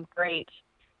great.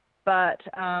 But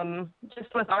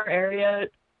just with our area,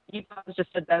 Utah is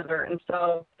just a desert, and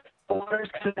so the water's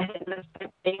kind of hitting this big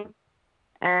thing.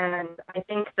 And I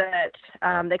think that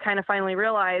they kind of finally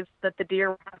realized that the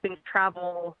deer were having to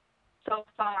travel so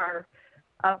far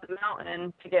up the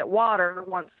mountain to get water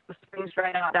once the springs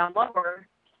dried out down lower,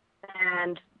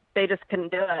 and they just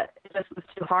couldn't do it. It just was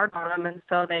too hard on them, and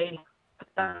so they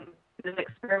did an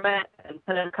experiment and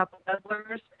put in a couple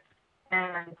guzzlers,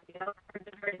 and did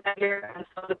very that year, and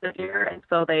so did the deer, and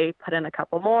so they put in a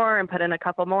couple more and put in a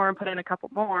couple more and put in a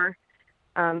couple more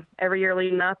every year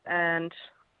leading up, and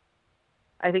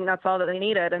I think that's all that they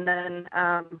needed. And then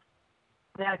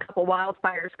they had a couple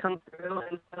wildfires come through,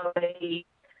 and so they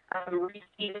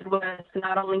reseeded with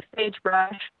not only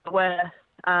sagebrush, but with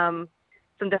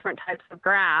some different types of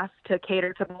grass to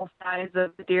cater to both sides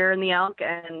of the deer and the elk.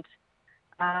 And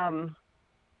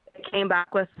it came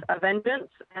back with a vengeance,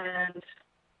 and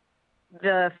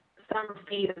the summer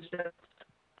feed is just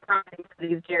prime for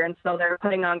these deer. And so they're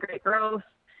putting on great growth.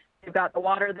 They've got the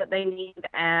water that they need,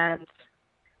 and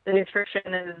the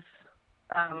nutrition is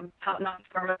top-notch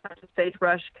for them, such as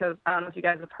sagebrush, because I don't know if you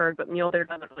guys have heard, but mule deer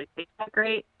doesn't really taste that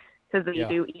great because they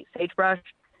do eat sagebrush.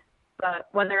 But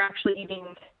when they're actually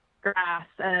eating grass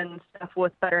and stuff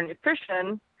with better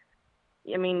nutrition,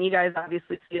 I mean, you guys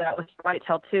obviously see that with your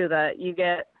whitetail too, that you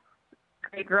get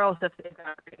great growth if they've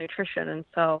got great nutrition. And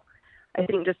so I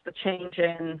think just the change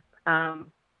in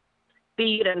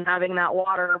feed and having that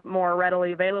water more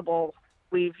readily available,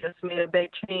 we've just made a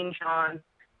big change on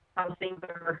how things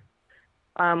are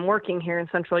working here in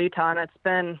central Utah, and it's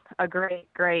been a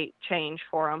great change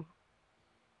for them.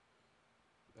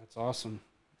 That's awesome.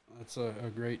 That's a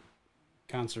great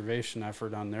conservation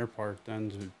effort on their part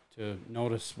then to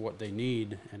notice what they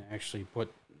need and actually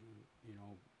put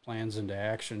plans into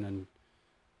action and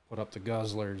put up the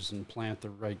guzzlers and plant the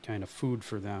right kind of food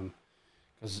for them.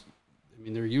 Because I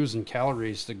mean, they're using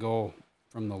calories to go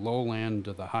from the lowland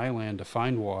to the highland to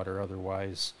find water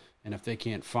otherwise. And if they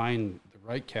can't find the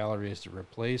right calories to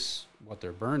replace what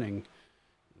they're burning,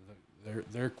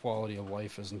 their quality of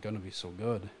life isn't going to be so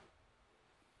good.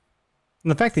 And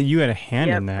the fact that you had a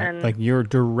hand in that, like you're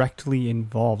directly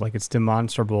involved, like it's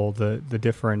demonstrable, the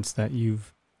difference that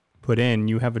you've put in,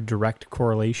 you have a direct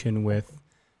correlation with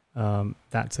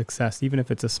that success, even if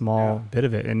it's a small bit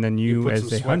of it. And then you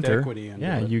as a hunter,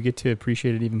 you get to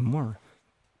appreciate it even more.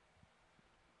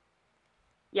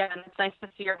 Yeah, and it's nice to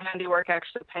see your handiwork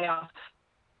actually pay off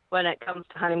when it comes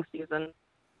to hunting season.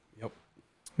 Yep.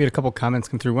 We had a couple comments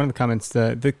come through. One of the comments,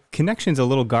 the connection's a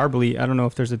little garbly. I don't know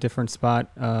if there's a different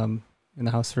spot in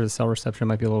the house for the cell reception. It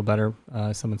might be a little better.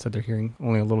 Someone said they're hearing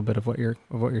only a little bit of what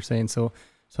you're saying. So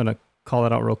I'm going to call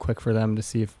it out real quick for them to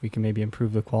see if we can maybe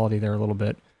improve the quality there a little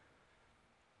bit.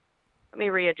 Let me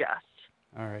readjust.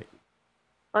 All right.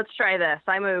 let's try this.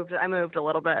 I moved a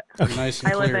little bit. Nice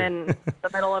and I live clear. in the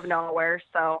middle of nowhere,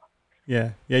 so.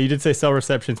 Yeah. You did say cell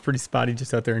reception's pretty spotty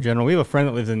just out there in general. We have a friend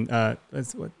that lives in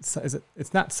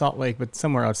it's not Salt Lake, but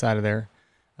somewhere outside of there.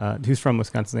 Who's from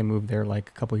Wisconsin. They moved there like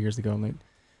a couple years ago, and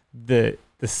the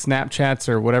Snapchats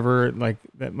or whatever like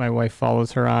that my wife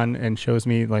follows her on and shows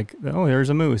me like, oh, there's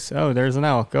a moose, oh, there's an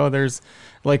elk, oh, there's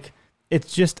like,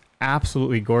 it's just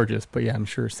absolutely gorgeous. But yeah, I'm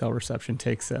sure cell reception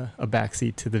takes a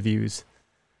backseat to the views.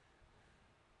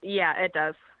 Yeah, it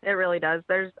does. It really does.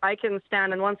 I can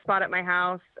stand in one spot at my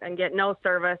house and get no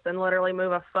service and literally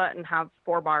move a foot and have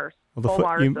 4 bars. Well, the full foot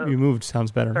bars you of moved sounds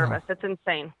better now. service. It's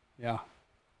insane. Yeah.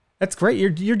 That's great.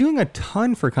 You're doing a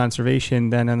ton for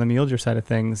conservation then on the mule deer side of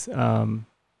things.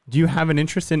 Do you have an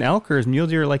interest in elk, or is mule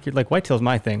deer like whitetail's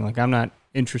my thing? Like I'm not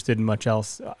interested in much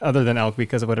else other than elk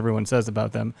because of what everyone says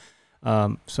about them.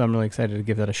 So I'm really excited to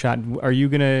give that a shot. Are you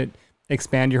gonna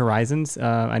expand your horizons?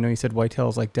 I know you said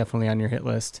whitetail's like definitely on your hit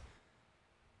list.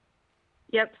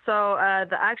 Yep. So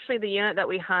the unit that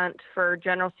we hunt for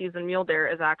general season mule deer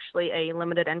is actually a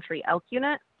limited entry elk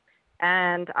unit,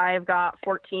 and I've got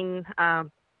 14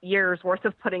 years worth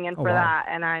of putting in for that,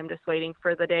 and I'm just waiting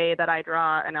for the day that I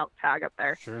draw an elk tag up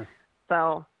there. Sure.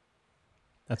 So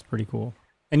that's pretty cool.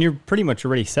 And you're pretty much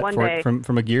already set for it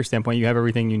from a gear standpoint. You have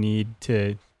everything you need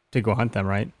to go hunt them,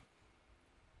 right?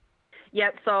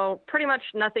 Yep. So pretty much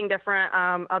nothing different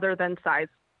other than size.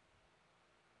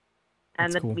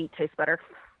 And That's the cool. meat tastes better.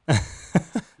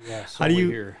 Yeah.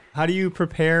 So how do you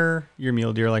prepare your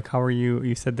mule deer? Like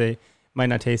you said they might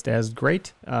not taste as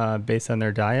great based on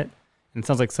their diet. And it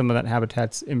sounds like some of that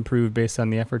habitat's improved based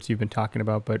on the efforts you've been talking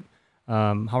about, but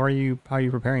how are you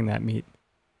preparing that meat?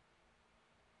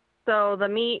 So the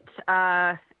meat,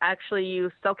 actually you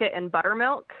soak it in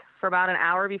buttermilk for about an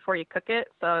hour before you cook it.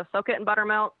 So soak it in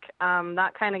buttermilk.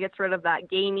 That kind of gets rid of that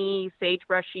gamey,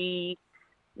 sagebrushy,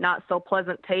 not so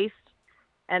pleasant taste.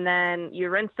 And then you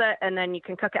rinse it, and then you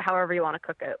can cook it however you want to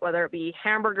cook it, whether it be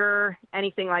hamburger,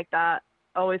 anything like that.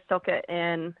 Always soak it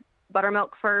in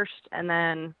buttermilk first, and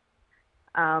then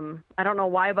I don't know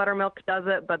why buttermilk does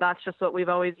it, but that's just what we've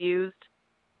always used.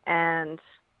 And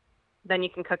then you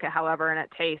can cook it however, and it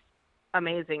tastes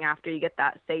amazing after you get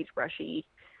that sagebrushy,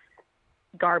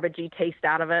 garbagey taste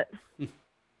out of it. Yeah,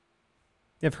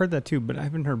 I've heard that too, but I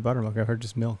haven't heard buttermilk. I've heard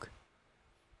just milk.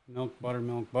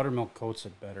 Buttermilk. Buttermilk coats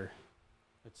it better.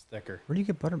 It's thicker. Where do you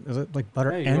get butter? Is it like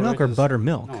butter and milk or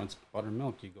buttermilk? No, it's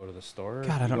buttermilk. You go to the store.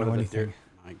 God, I don't know anything.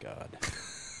 My God.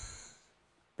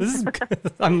 This is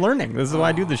I'm learning. This is why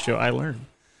I do this show. I learn.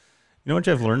 You know what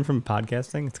I've learned from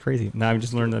podcasting? It's crazy. Now I've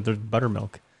just learned that there's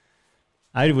buttermilk.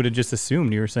 I would have just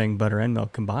assumed you were saying butter and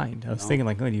milk combined. I was thinking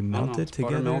like, oh, do you melt it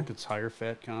together? Buttermilk, it's higher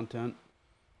fat content.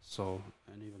 So,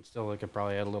 and even still, they could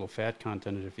probably add a little fat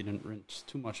content if you didn't rinse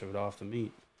too much of it off the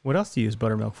meat. What else do you use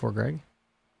buttermilk for, Greg?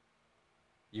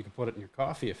 You could put it in your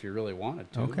coffee if you really wanted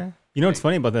to. Okay. You know what's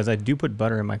funny about that is I do put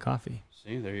butter in my coffee.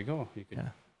 See, there you go. You could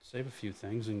save a few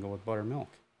things and go with buttermilk.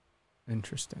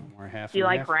 Interesting. Or half. Do you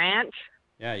like ranch?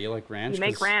 Yeah, you like ranch. You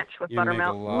make ranch with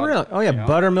buttermilk. Really? Oh yeah,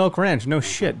 buttermilk ranch. No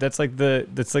shit. That's like what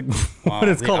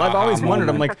it's called. I've always wondered.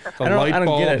 I'm like, the I don't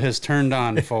bulb get it. has turned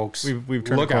on, folks. We've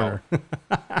turned Look a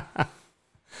corner.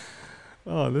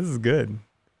 Oh, this is good.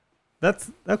 That's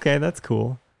okay. That's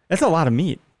cool. That's a lot of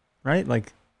meat, right?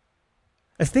 Like,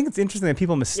 I think it's interesting that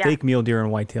people mistake mule deer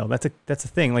and whitetail. That's a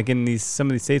thing. Like in some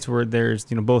of these states where there's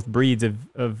both breeds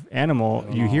of animal,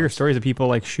 you hear stories of people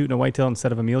like shooting a whitetail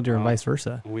instead of a mule deer and vice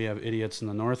versa. We have idiots in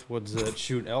the North Woods that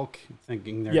shoot elk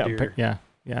thinking they're deer. Yeah.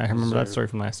 I remember that story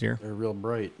from last year. They're real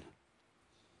bright.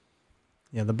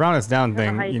 Yeah, the brown is down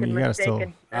thing. You gotta still.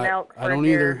 An elk I don't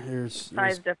either. There's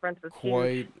size difference is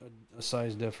quite a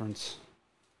size difference.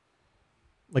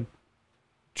 Like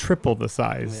triple the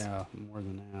size. Yeah, more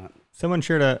than that. Someone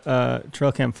shared a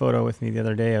trail cam photo with me the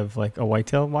other day of like a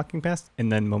whitetail walking past,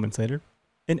 and then moments later,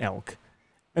 an elk,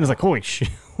 and it's like, holy shit!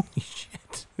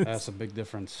 That's a big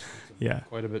difference.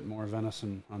 Quite a bit more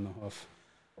venison on the hoof.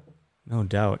 No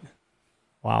doubt.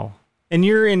 Wow. And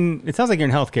you're in. It sounds like you're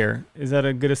in healthcare. Is that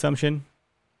a good assumption?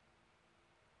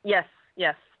 Yes.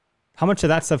 How much of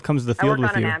that stuff comes to the field with you? I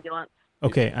work on an ambulance.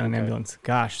 Okay, on an ambulance.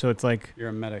 Gosh, so it's like you're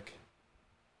a medic.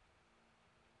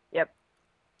 Yep.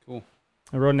 Cool.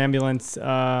 I rode an ambulance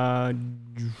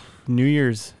New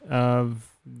Year's of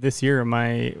this year.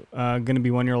 My going to be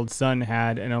 1-year-old son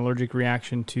had an allergic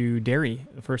reaction to dairy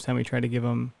the first time we tried to give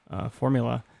him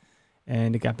formula,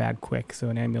 and it got bad quick. So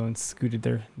an ambulance scooted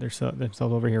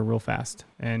themselves over here real fast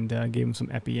and gave him some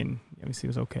epi, and obviously it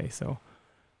was okay. So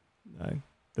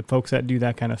the folks that do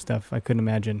that kind of stuff, I couldn't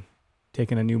imagine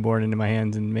taking a newborn into my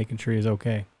hands and making sure he's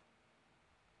okay.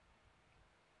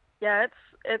 Yeah,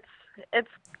 it's.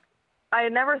 I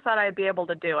never thought I'd be able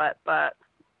to do it, but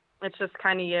it's just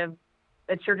kind of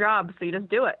it's your job, so you just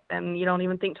do it, and you don't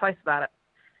even think twice about it.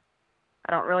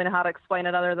 I don't really know how to explain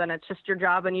it other than it's just your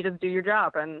job, and you just do your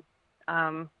job, and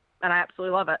I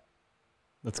absolutely love it.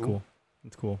 That's cool.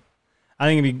 That's cool. I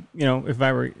think it'd be, if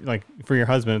I were like for your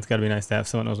husband, it's got to be nice to have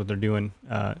someone who knows what they're doing.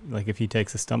 Like if he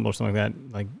takes a stumble or something like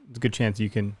that, like there's a good chance you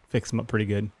can fix him up pretty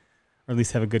good, or at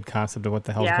least have a good concept of what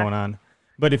the hell's going on.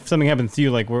 But if something happens to you,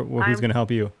 like who's going to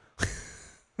help you?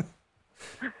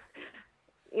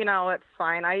 It's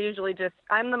fine.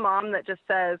 I'm the mom that just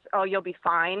says, "Oh, you'll be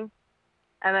fine,"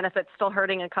 and then if it's still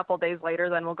hurting a couple days later,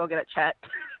 then we'll go get it checked.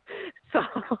 So,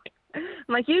 I'm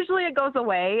like, usually it goes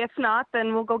away. If not,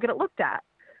 then we'll go get it looked at.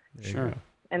 Sure.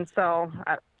 And so,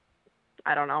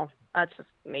 I don't know. That's just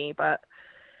me. But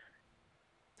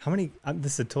how many?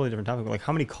 This is a totally different topic. But like,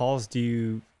 how many calls do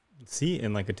you see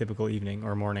in like a typical evening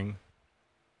or morning?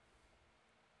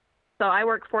 So I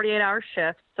work 48-hour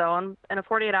shifts. So in a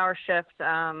 48-hour shift,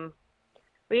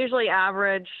 we usually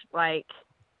average right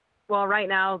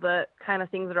now the kind of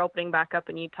things that are opening back up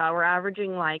in Utah, we're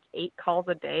averaging like 8 calls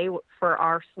a day for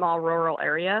our small rural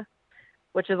area,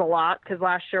 which is a lot because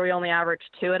last year we only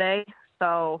averaged 2 a day.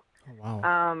 So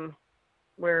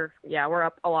we're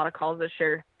up a lot of calls this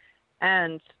year,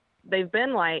 and they've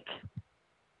been like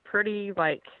pretty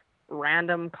like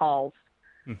random calls,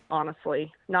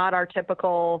 honestly, not our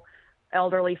typical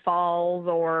elderly falls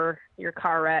or your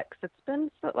car wrecks. It's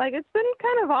been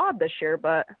kind of odd this year,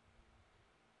 but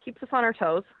keeps us on our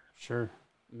toes. Sure.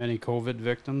 Many COVID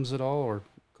victims at all, or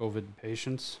COVID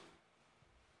patients?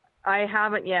 I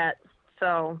haven't yet.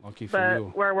 So, lucky for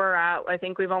you. Where we're at, I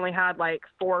think we've only had like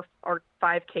 4 or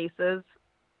 5 cases,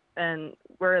 and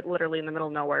we're literally in the middle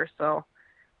of nowhere. So.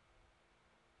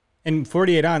 And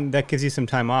 48 on, that gives you some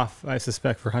time off, I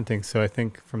suspect, for hunting. So I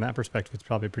think from that perspective, it's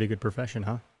probably a pretty good profession,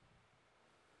 huh?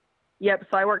 Yep.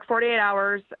 So I work 48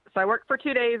 hours. So I work for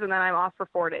 2 days, and then I'm off for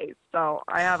 4 days. So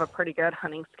I have a pretty good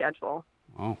hunting schedule.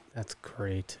 Oh, that's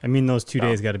great. I mean, those 2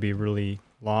 days got to be really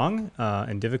long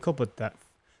and difficult, but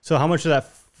so how much of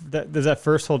that does that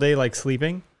first whole day like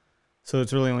sleeping? So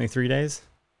it's really only 3 days?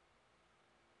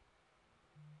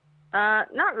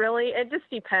 Not really. It just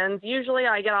depends. Usually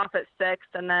I get off at 6,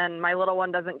 and then my little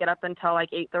one doesn't get up until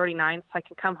like 8:39, so I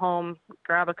can come home,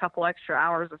 grab a couple extra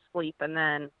hours of sleep, and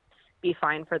then be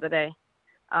fine for the day.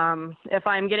 If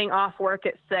I'm getting off work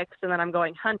at 6 and then I'm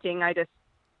going hunting, I just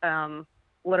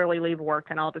literally leave work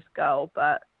and I'll just go.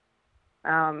 But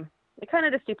it kind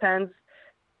of just depends.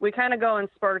 We kind of go in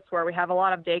spurts where we have a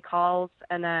lot of day calls,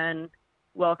 and then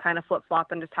we'll kind of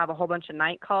flip-flop and just have a whole bunch of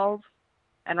night calls.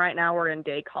 And right now we're in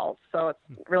day calls, so it's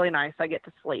really nice. I get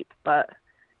to sleep, but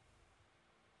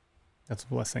that's a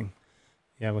blessing.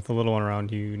 Yeah, with the little one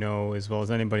around, as well as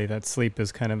anybody, that sleep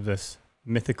is kind of this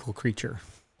mythical creature.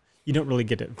 You don't really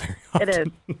get it very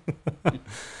often. It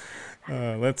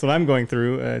is. That's what I'm going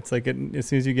through. It's like as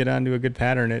soon as you get onto a good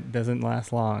pattern, it doesn't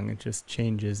last long. It just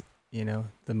changes,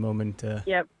 the moment.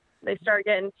 Yep. They start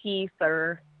getting teeth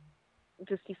or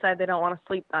just decide they don't want to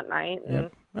sleep that night.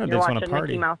 Yep. And you're watching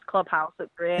Mickey Mouse Clubhouse at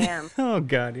 3 a.m. Oh,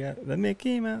 God, yeah. The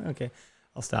Mickey Mouse. Okay,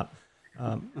 I'll stop.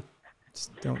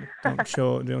 Just don't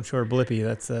show her Blippy.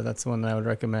 That's one that I would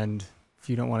recommend if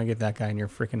you don't want to get that guy in your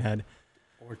freaking head.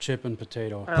 Or Chip and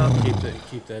Potato. Oh.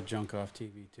 Keep that junk off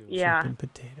TV too. Yeah. Chip and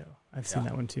Potato. I've seen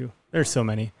that one too. There's so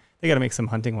many. They got to make some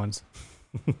hunting ones.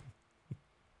 Good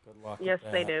luck. Yes,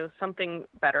 they do. Something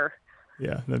better.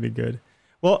 Yeah, that'd be good.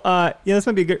 Well, this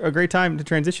might be a great time to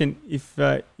transition. If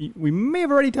we may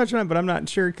have already touched on it, but I'm not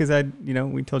sure because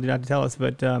we told you not to tell us.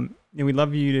 But we'd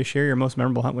love you to share your most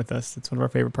memorable hunt with us. It's one of our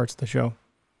favorite parts of the show.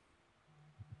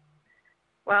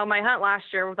 Well, my hunt last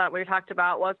year that we talked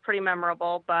about was pretty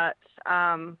memorable, but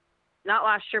not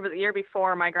last year, but the year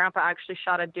before, my grandpa actually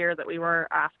shot a deer that we were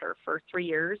after for 3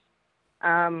 years.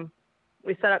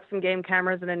 We set up some game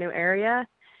cameras in a new area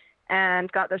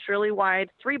and got this really wide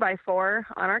 3x4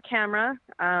 on our camera,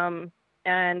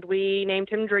 and we named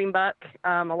him Dream Buck.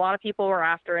 A lot of people were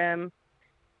after him.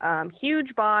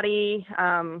 Huge body,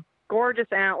 gorgeous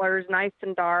antlers, nice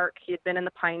and dark. He had been in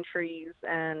the pine trees,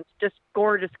 and just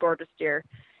gorgeous, gorgeous deer.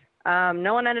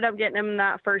 No one ended up getting him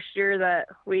that first year that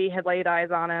we had laid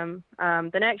eyes on him.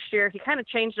 The next year, he kind of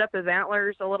changed up his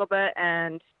antlers a little bit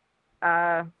and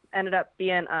ended up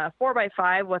being a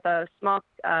 4x5 with a small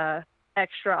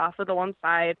extra off of the one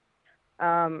side.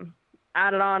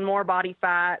 Added on more body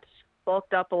fat,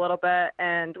 bulked up a little bit,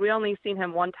 and we only seen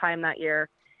him one time that year.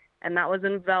 And that was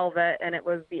in Velvet, and it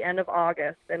was the end of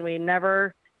August, and we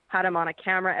never had him on a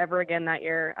camera ever again that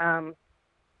year.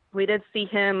 We did see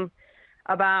him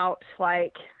about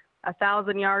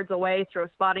 1,000 yards away through a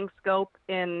spotting scope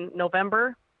in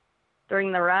November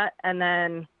during the rut, and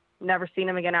then never seen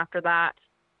him again after that.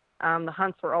 The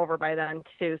hunts were over by then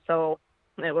too, so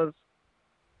it was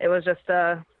just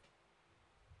a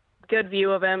good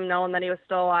view of him, knowing that he was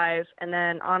still alive. And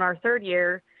then on our third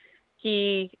year,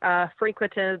 he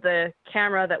frequented the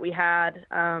camera that we had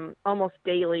almost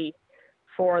daily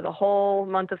for the whole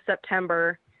month of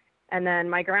September. And then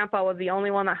my grandpa was the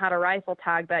only one that had a rifle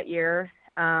tag that year.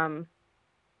 And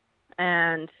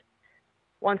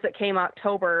once it came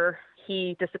October,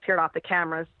 he disappeared off the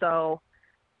cameras. So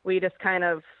we just kind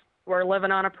of were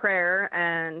living on a prayer,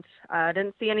 and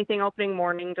didn't see anything opening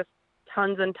morning, just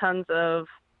tons and tons of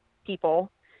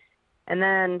people. And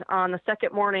then on the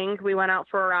second morning, we went out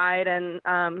for a ride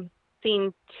and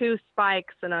seen 2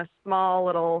 spikes in a small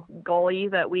little gully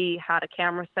that we had a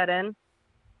camera set in.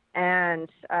 And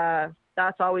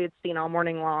that's all we had seen all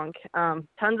morning long.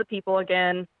 Tons of people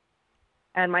again.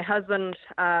 And my husband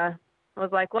was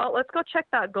like, well, let's go check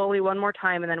that gully one more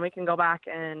time, and then we can go back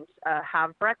and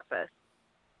have breakfast.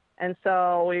 And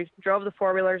so we drove the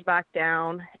 4-wheelers back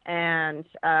down, and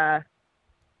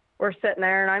we're sitting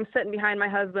there, and I'm sitting behind my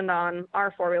husband on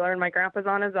our 4-wheeler, and my grandpa's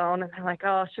on his own. And they're like,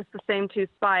 oh, it's just the same 2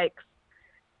 spikes.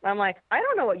 And I'm like, I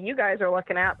don't know what you guys are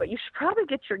looking at, but you should probably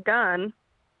get your gun.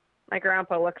 My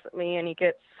grandpa looks at me, and he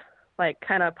gets like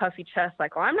kind of puffy chest,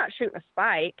 like, well, I'm not shooting a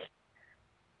spike.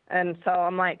 And so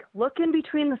I'm like, look in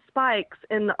between the spikes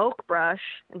in the oak brush.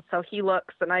 And so he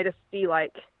looks, and I just see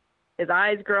like his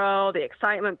eyes grow, the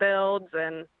excitement builds.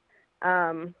 And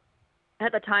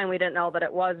at the time we didn't know that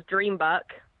it was dream buck,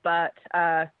 but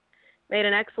made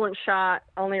an excellent shot,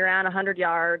 only ran 100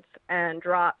 yards and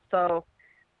dropped. So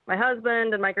my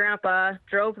husband and my grandpa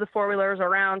drove the 4-wheelers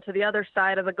around to the other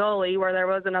side of the gully where there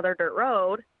was another dirt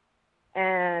road.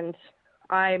 And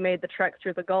I made the trek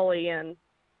through the gully and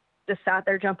just sat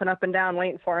there jumping up and down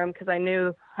waiting for him, because I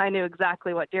knew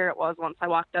exactly what deer it was once I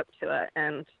walked up to it.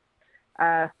 And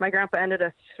my grandpa ended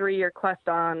a 3-year quest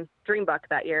on dream buck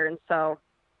that year, and so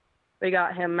we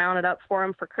got him mounted up for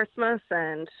him for Christmas,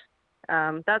 and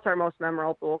that's our most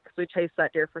memorable, because we chased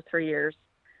that deer for 3 years.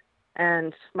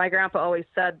 And my grandpa always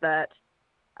said that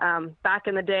back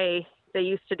in the day they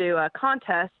used to do a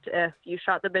contest. If you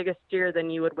shot the biggest deer, then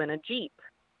you would win a Jeep.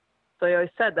 So he always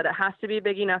said that it has to be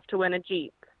big enough to win a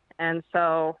Jeep. And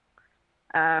so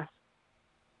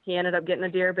he ended up getting a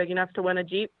deer big enough to win a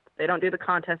Jeep. They don't do the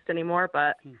contest anymore,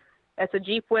 but it's a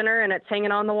Jeep winner, and it's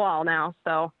hanging on the wall now.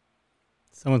 So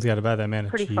someone's got to buy that man a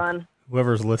pretty Jeep. Fun.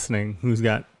 Whoever's listening, who's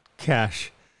got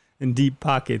cash in deep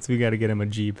pockets, we got to get him a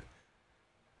Jeep.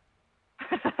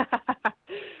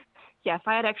 Yeah, if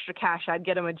I had extra cash, I'd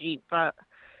get him a Jeep. But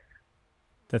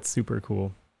that's super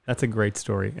cool. That's a great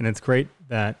story, and it's great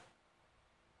that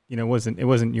it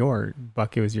wasn't your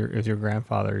buck; it was your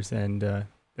grandfather's, and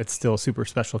it's still super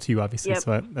special to you, obviously. Yep.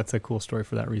 So that's a cool story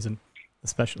for that reason,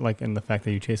 especially like in the fact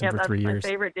that you chased him for 3 years. That's my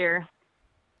favorite deer.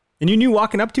 And you knew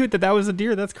walking up to it that was a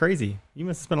deer. That's crazy. You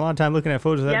must have spent a lot of time looking at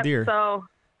photos of that deer. So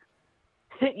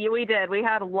we did. We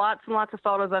had lots and lots of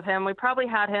photos of him. We probably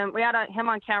had him. We had him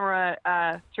on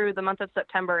camera through the month of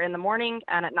September in the morning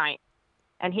and at night.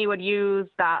 And he would use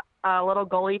that little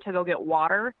gully to go get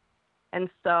water. And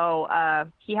so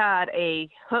he had a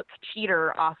hook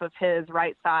cheater off of his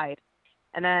right side.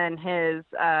 And then his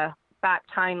back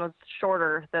tine was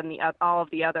shorter than all of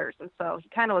the others. And so he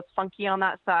kind of was funky on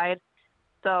that side.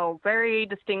 So very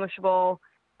distinguishable.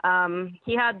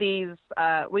 He had these,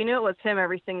 we knew it was him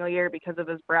every single year because of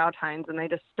his brow tines, and they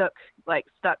just stuck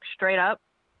straight up,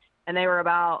 and they were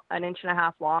about 1.5 inches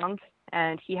long,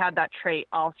 and he had that trait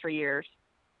all 3 years.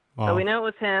 Wow. So we knew it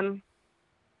was him,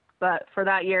 but for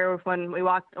that year when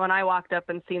I walked up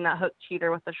and seen that hook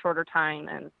cheater with the shorter tine,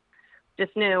 and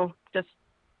just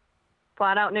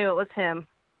flat out knew it was him.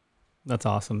 That's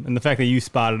awesome. And the fact that you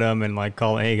spotted him and like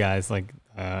called, hey guys, like,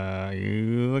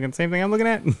 you looking at the same thing I'm looking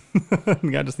at?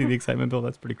 You got to see the excitement build.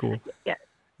 That's pretty cool. Yeah.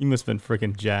 You must have been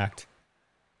freaking jacked.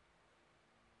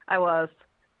 I was.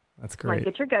 That's great. Like,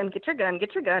 get your gun, get your gun,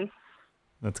 get your gun.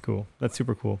 That's cool. That's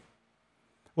super cool.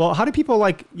 Well, how do people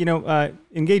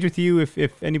engage with you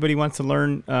if anybody wants to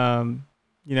learn, kind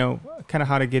of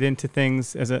how to get into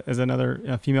things as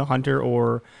another female hunter,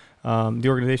 or the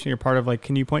organization you're part of? Like,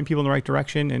 can you point people in the right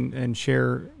direction and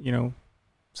share,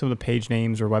 some of the page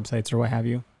names or websites or what have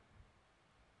you?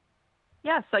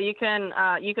 Yeah, so you can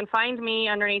find me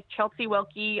underneath Chelsie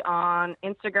Wilkey on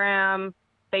Instagram,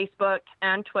 Facebook,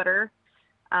 and Twitter.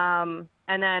 And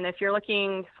then if you're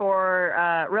looking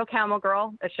for Real Camel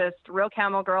Girl, it's just Real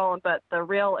Camel Girl, but the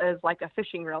reel is like a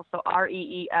fishing reel, so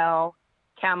REEL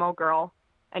Camel Girl.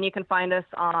 And you can find us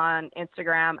on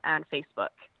Instagram and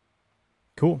Facebook.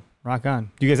 Cool. Rock on.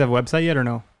 Do you guys have a website yet or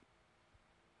no?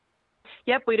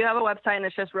 Yep, we do have a website, and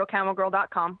it's just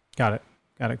realcamelgirl.com. Got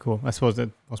it. Cool. I suppose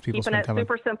that most people Keeping it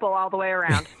super simple all the way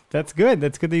around. That's good.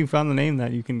 That's good that you found the name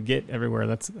that you can get everywhere.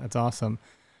 That's awesome.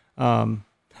 Well,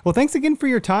 thanks again for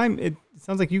your time. It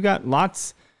sounds like you got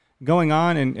lots going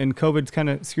on, and COVID's kind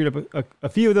of screwed up a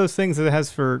few of those things that it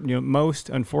has for most,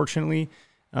 unfortunately.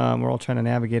 We're all trying to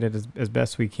navigate it as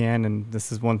best we can, and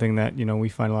this is one thing that we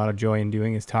find a lot of joy in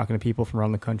doing is talking to people from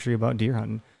around the country about deer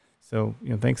hunting. So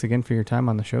thanks again for your time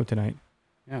on the show tonight.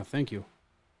 Yeah, thank you.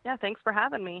 Yeah, thanks for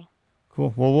having me.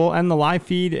 Cool. Well, we'll end the live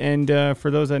feed, and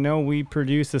for those that know, we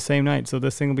produce the same night, so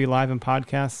this thing will be live in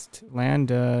podcast land,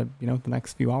 the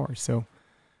next few hours. So,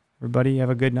 everybody, have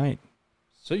a good night.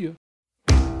 See you.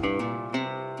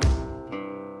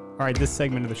 All right, this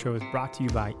segment of the show is brought to you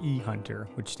by eHunter,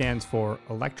 which stands for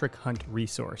Electric Hunt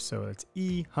Resource. So it's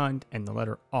eHunt and the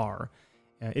letter R.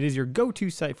 It is your go-to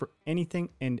site for anything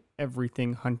and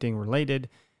everything hunting related.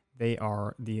 They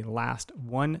are the last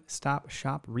one-stop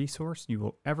shop resource you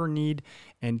will ever need.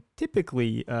 And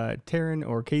typically, Taryn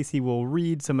or Casey will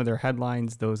read some of their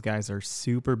headlines. Those guys are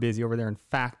super busy over there. In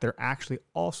fact, they're actually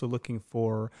also looking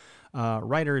for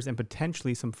writers and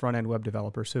potentially some front-end web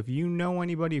developers. So if you know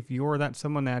anybody, if you're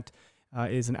someone that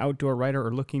is an outdoor writer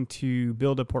or looking to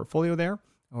build a portfolio there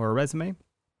or a resume,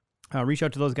 reach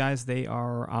out to those guys. They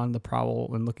are on the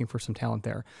prowl and looking for some talent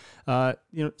there.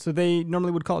 So they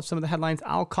normally would call out some of the headlines.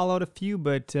 I'll call out a few,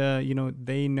 but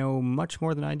they know much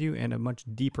more than I do and a much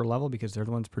deeper level because they're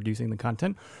the ones producing the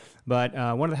content. But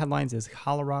one of the headlines is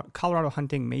Colorado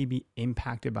hunting may be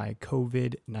impacted by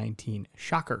COVID-19.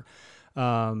 Shocker.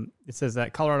 It says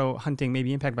that Colorado hunting may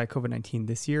be impacted by COVID-19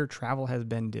 this year. Travel has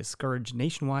been discouraged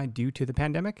nationwide due to the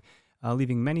pandemic,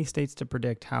 leaving many states to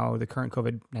predict how the current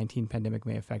COVID-19 pandemic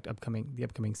may affect the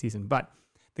upcoming season. But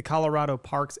the Colorado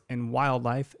Parks and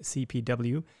Wildlife,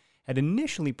 CPW, had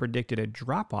initially predicted a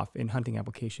drop-off in hunting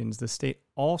applications. The state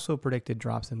also predicted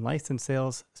drops in license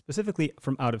sales, specifically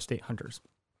from out-of-state hunters.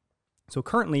 So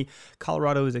currently,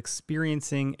 Colorado is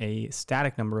experiencing a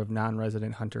static number of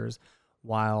non-resident hunters,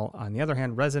 while on the other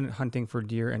hand, resident hunting for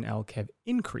deer and elk have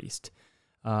increased.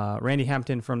 Randy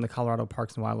Hampton from the Colorado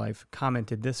Parks and Wildlife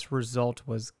commented this result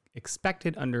was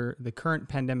expected under the current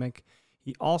pandemic.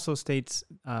 He also states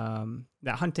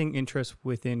that hunting interest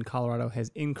within Colorado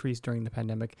has increased during the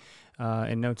pandemic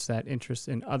and notes that interest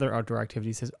in other outdoor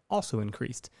activities has also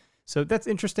increased. So that's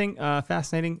interesting,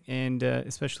 fascinating, and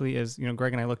especially as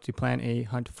Greg and I look to plan a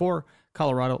hunt for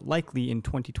Colorado, likely in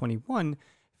 2021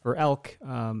 for elk.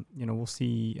 We'll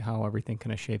see how everything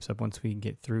kind of shapes up once we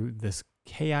get through this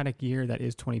chaotic year that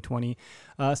is 2020.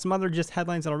 Some other just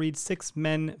headlines that I'll read. 6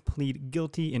 men plead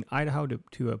guilty in Idaho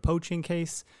to a poaching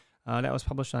case. That was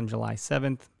published on July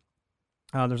 7th.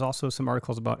 There's also some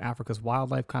articles about Africa's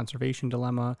wildlife conservation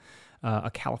dilemma.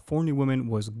 A California woman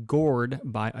was gored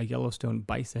by a Yellowstone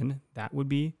bison. That would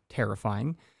be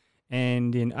terrifying.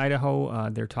 And in Idaho,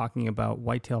 they're talking about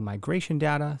whitetail migration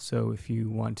data. So if you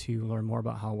want to learn more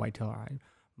about how whitetail are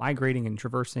migrating and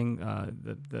traversing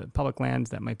the public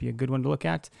lands, that might be a good one to look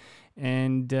at.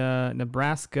 And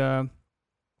Nebraska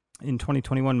in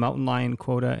 2021 mountain lion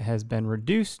quota has been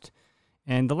reduced.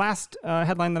 And the last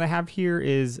headline that I have here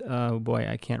is,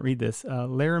 I can't read this.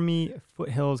 Laramie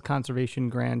Foothills Conservation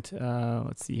Grant.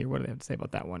 Let's see here. What do they have to say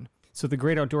about that one? So the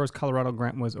Great Outdoors Colorado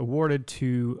Grant was awarded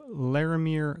to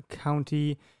Laramie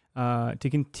County to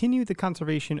continue the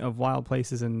conservation of wild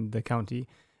places in the county.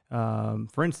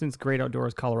 For instance, Great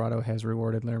Outdoors Colorado has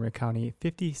rewarded Laramie County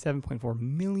 $57.4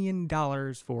 million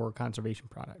for conservation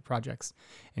projects.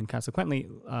 And consequently,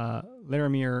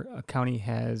 Laramie County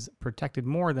has protected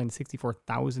more than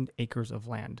 64,000 acres of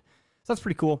land. So that's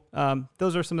pretty cool.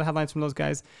 Those are some of the headlines from those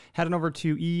guys. Head on over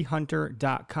to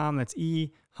ehunter.com. That's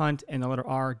ehunt and the letter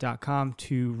R.com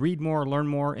to read more, learn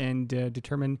more, and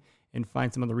determine and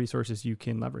find some of the resources you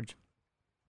can leverage.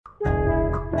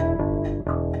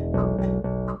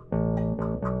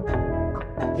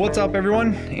 What's up,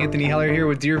 everyone? Anthony Heller here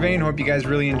with Deer Vein. Hope you guys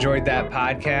really enjoyed that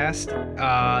podcast.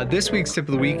 This week's tip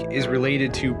of the week is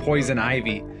related to poison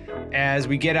ivy. As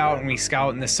we get out and we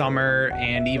scout in the summer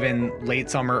and even late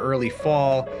summer, early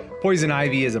fall, poison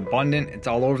ivy is abundant. It's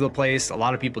all over the place. A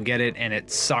lot of people get it, and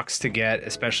it sucks to get,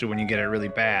 especially when you get it really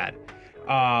bad.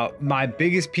 My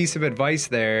biggest piece of advice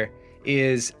there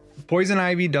is poison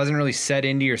ivy doesn't really set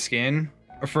into your skin.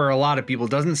 For a lot of people,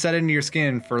 doesn't set into your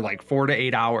skin for like 4 to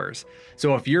 8 hours.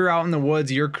 So if you're out in the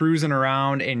woods, you're cruising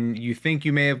around and you think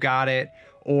you may have got it,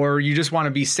 or you just want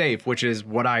to be safe, which is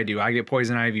what I do. I get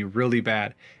poison ivy really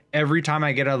bad. Every time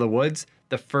I get out of the woods,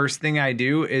 the first thing I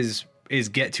do is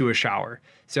get to a shower.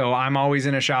 So I'm always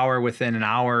in a shower within an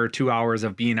hour, 2 hours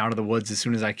of being out of the woods as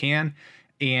soon as I can.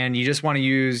 And you just want to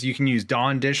you can use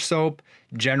Dawn dish soap.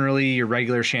 Generally, your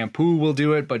regular shampoo will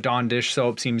do it, but Dawn dish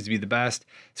soap seems to be the best.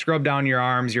 Scrub down your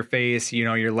arms, your face,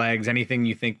 your legs, anything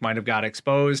you think might have got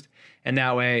exposed. And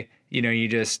that way, you do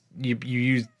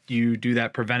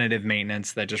that preventative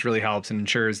maintenance that just really helps and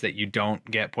ensures that you don't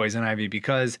get poison ivy,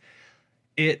 because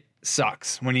it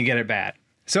sucks when you get it bad.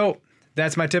 So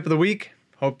that's my tip of the week.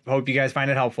 Hope you guys find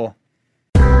it helpful.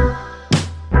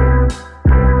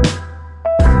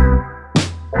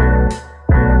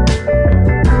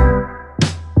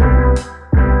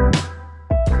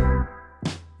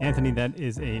 Anthony, that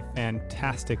is a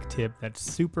fantastic tip. That's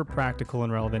super practical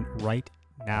and relevant right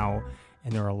now.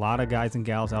 And there are a lot of guys and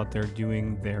gals out there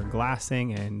doing their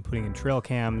glassing and putting in trail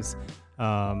cams,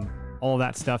 all of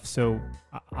that stuff. So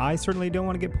I certainly don't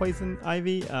want to get poison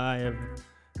ivy. I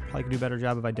probably could do a better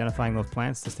job of identifying those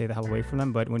plants to stay the hell away from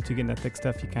them. But once you get in that thick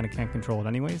stuff, you kind of can't control it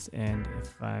anyways. And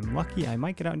if I'm lucky, I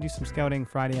might get out and do some scouting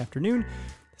Friday afternoon.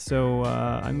 So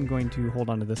I'm going to hold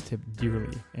on to this tip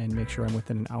dearly and make sure I'm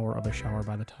within an hour of a shower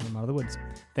by the time I'm out of the woods.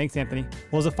 Thanks, Anthony.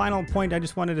 Well, as a final point, I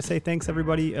just wanted to say thanks,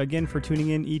 everybody, again, for tuning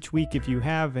in each week if you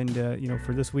have. And,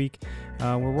 for this week,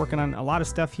 we're working on a lot of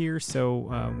stuff here.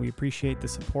 So we appreciate the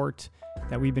support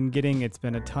that we've been getting. It's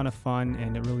been a ton of fun,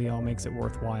 and it really all makes it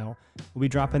worthwhile. We'll be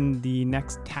dropping the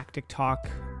next Tactic Talk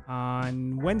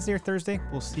on Wednesday or Thursday.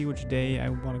 We'll see which day I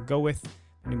want to go with.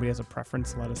 If anybody has a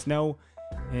preference, let us know.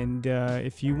 And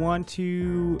if you want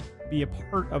to be a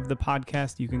part of the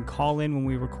podcast, you can call in when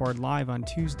we record live on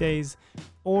Tuesdays,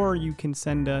 or you can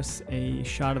send us a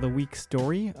Shot of the Week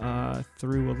story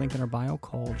through a link in our bio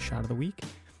called Shot of the Week.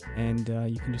 And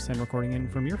you can just send a recording in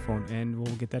from your phone, and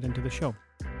we'll get that into the show.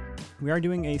 We are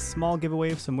doing a small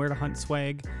giveaway of some Where to Hunt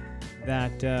swag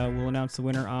that we'll announce the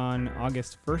winner on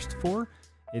August 1st for.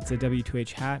 It's a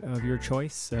W2H hat of your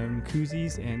choice, some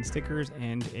koozies and stickers,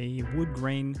 and a wood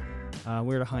grain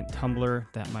Where to Hunt tumbler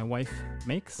that my wife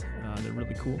makes. They're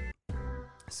really cool.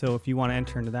 So if you want to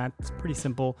enter into that, it's pretty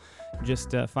simple.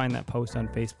 Just find that post on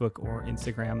Facebook or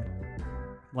Instagram,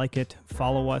 like it,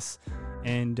 follow us,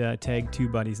 and tag 2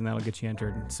 buddies, and that'll get you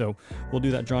entered. So we'll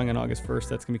do that drawing on August 1st.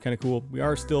 That's going to be kind of cool. We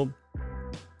are still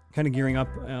kind of gearing up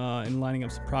and lining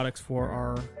up some products for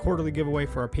our quarterly giveaway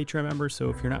for our Patreon members. So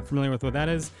if you're not familiar with what that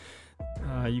is,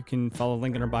 you can follow the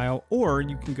link in our bio, or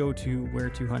you can go to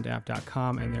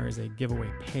where2huntapp.com, and there is a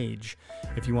giveaway page.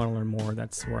 If you want to learn more,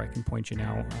 that's where I can point you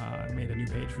now. I made a new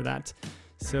page for that.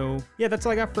 So yeah, that's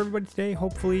all I got for everybody today.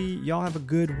 Hopefully y'all have a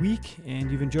good week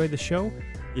and you've enjoyed the show.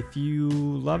 If you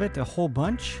love it a whole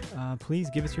bunch, please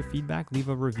give us your feedback, leave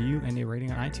a review and a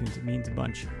rating on iTunes. It means a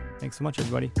bunch. Thanks so much,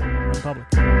 everybody. We're in public.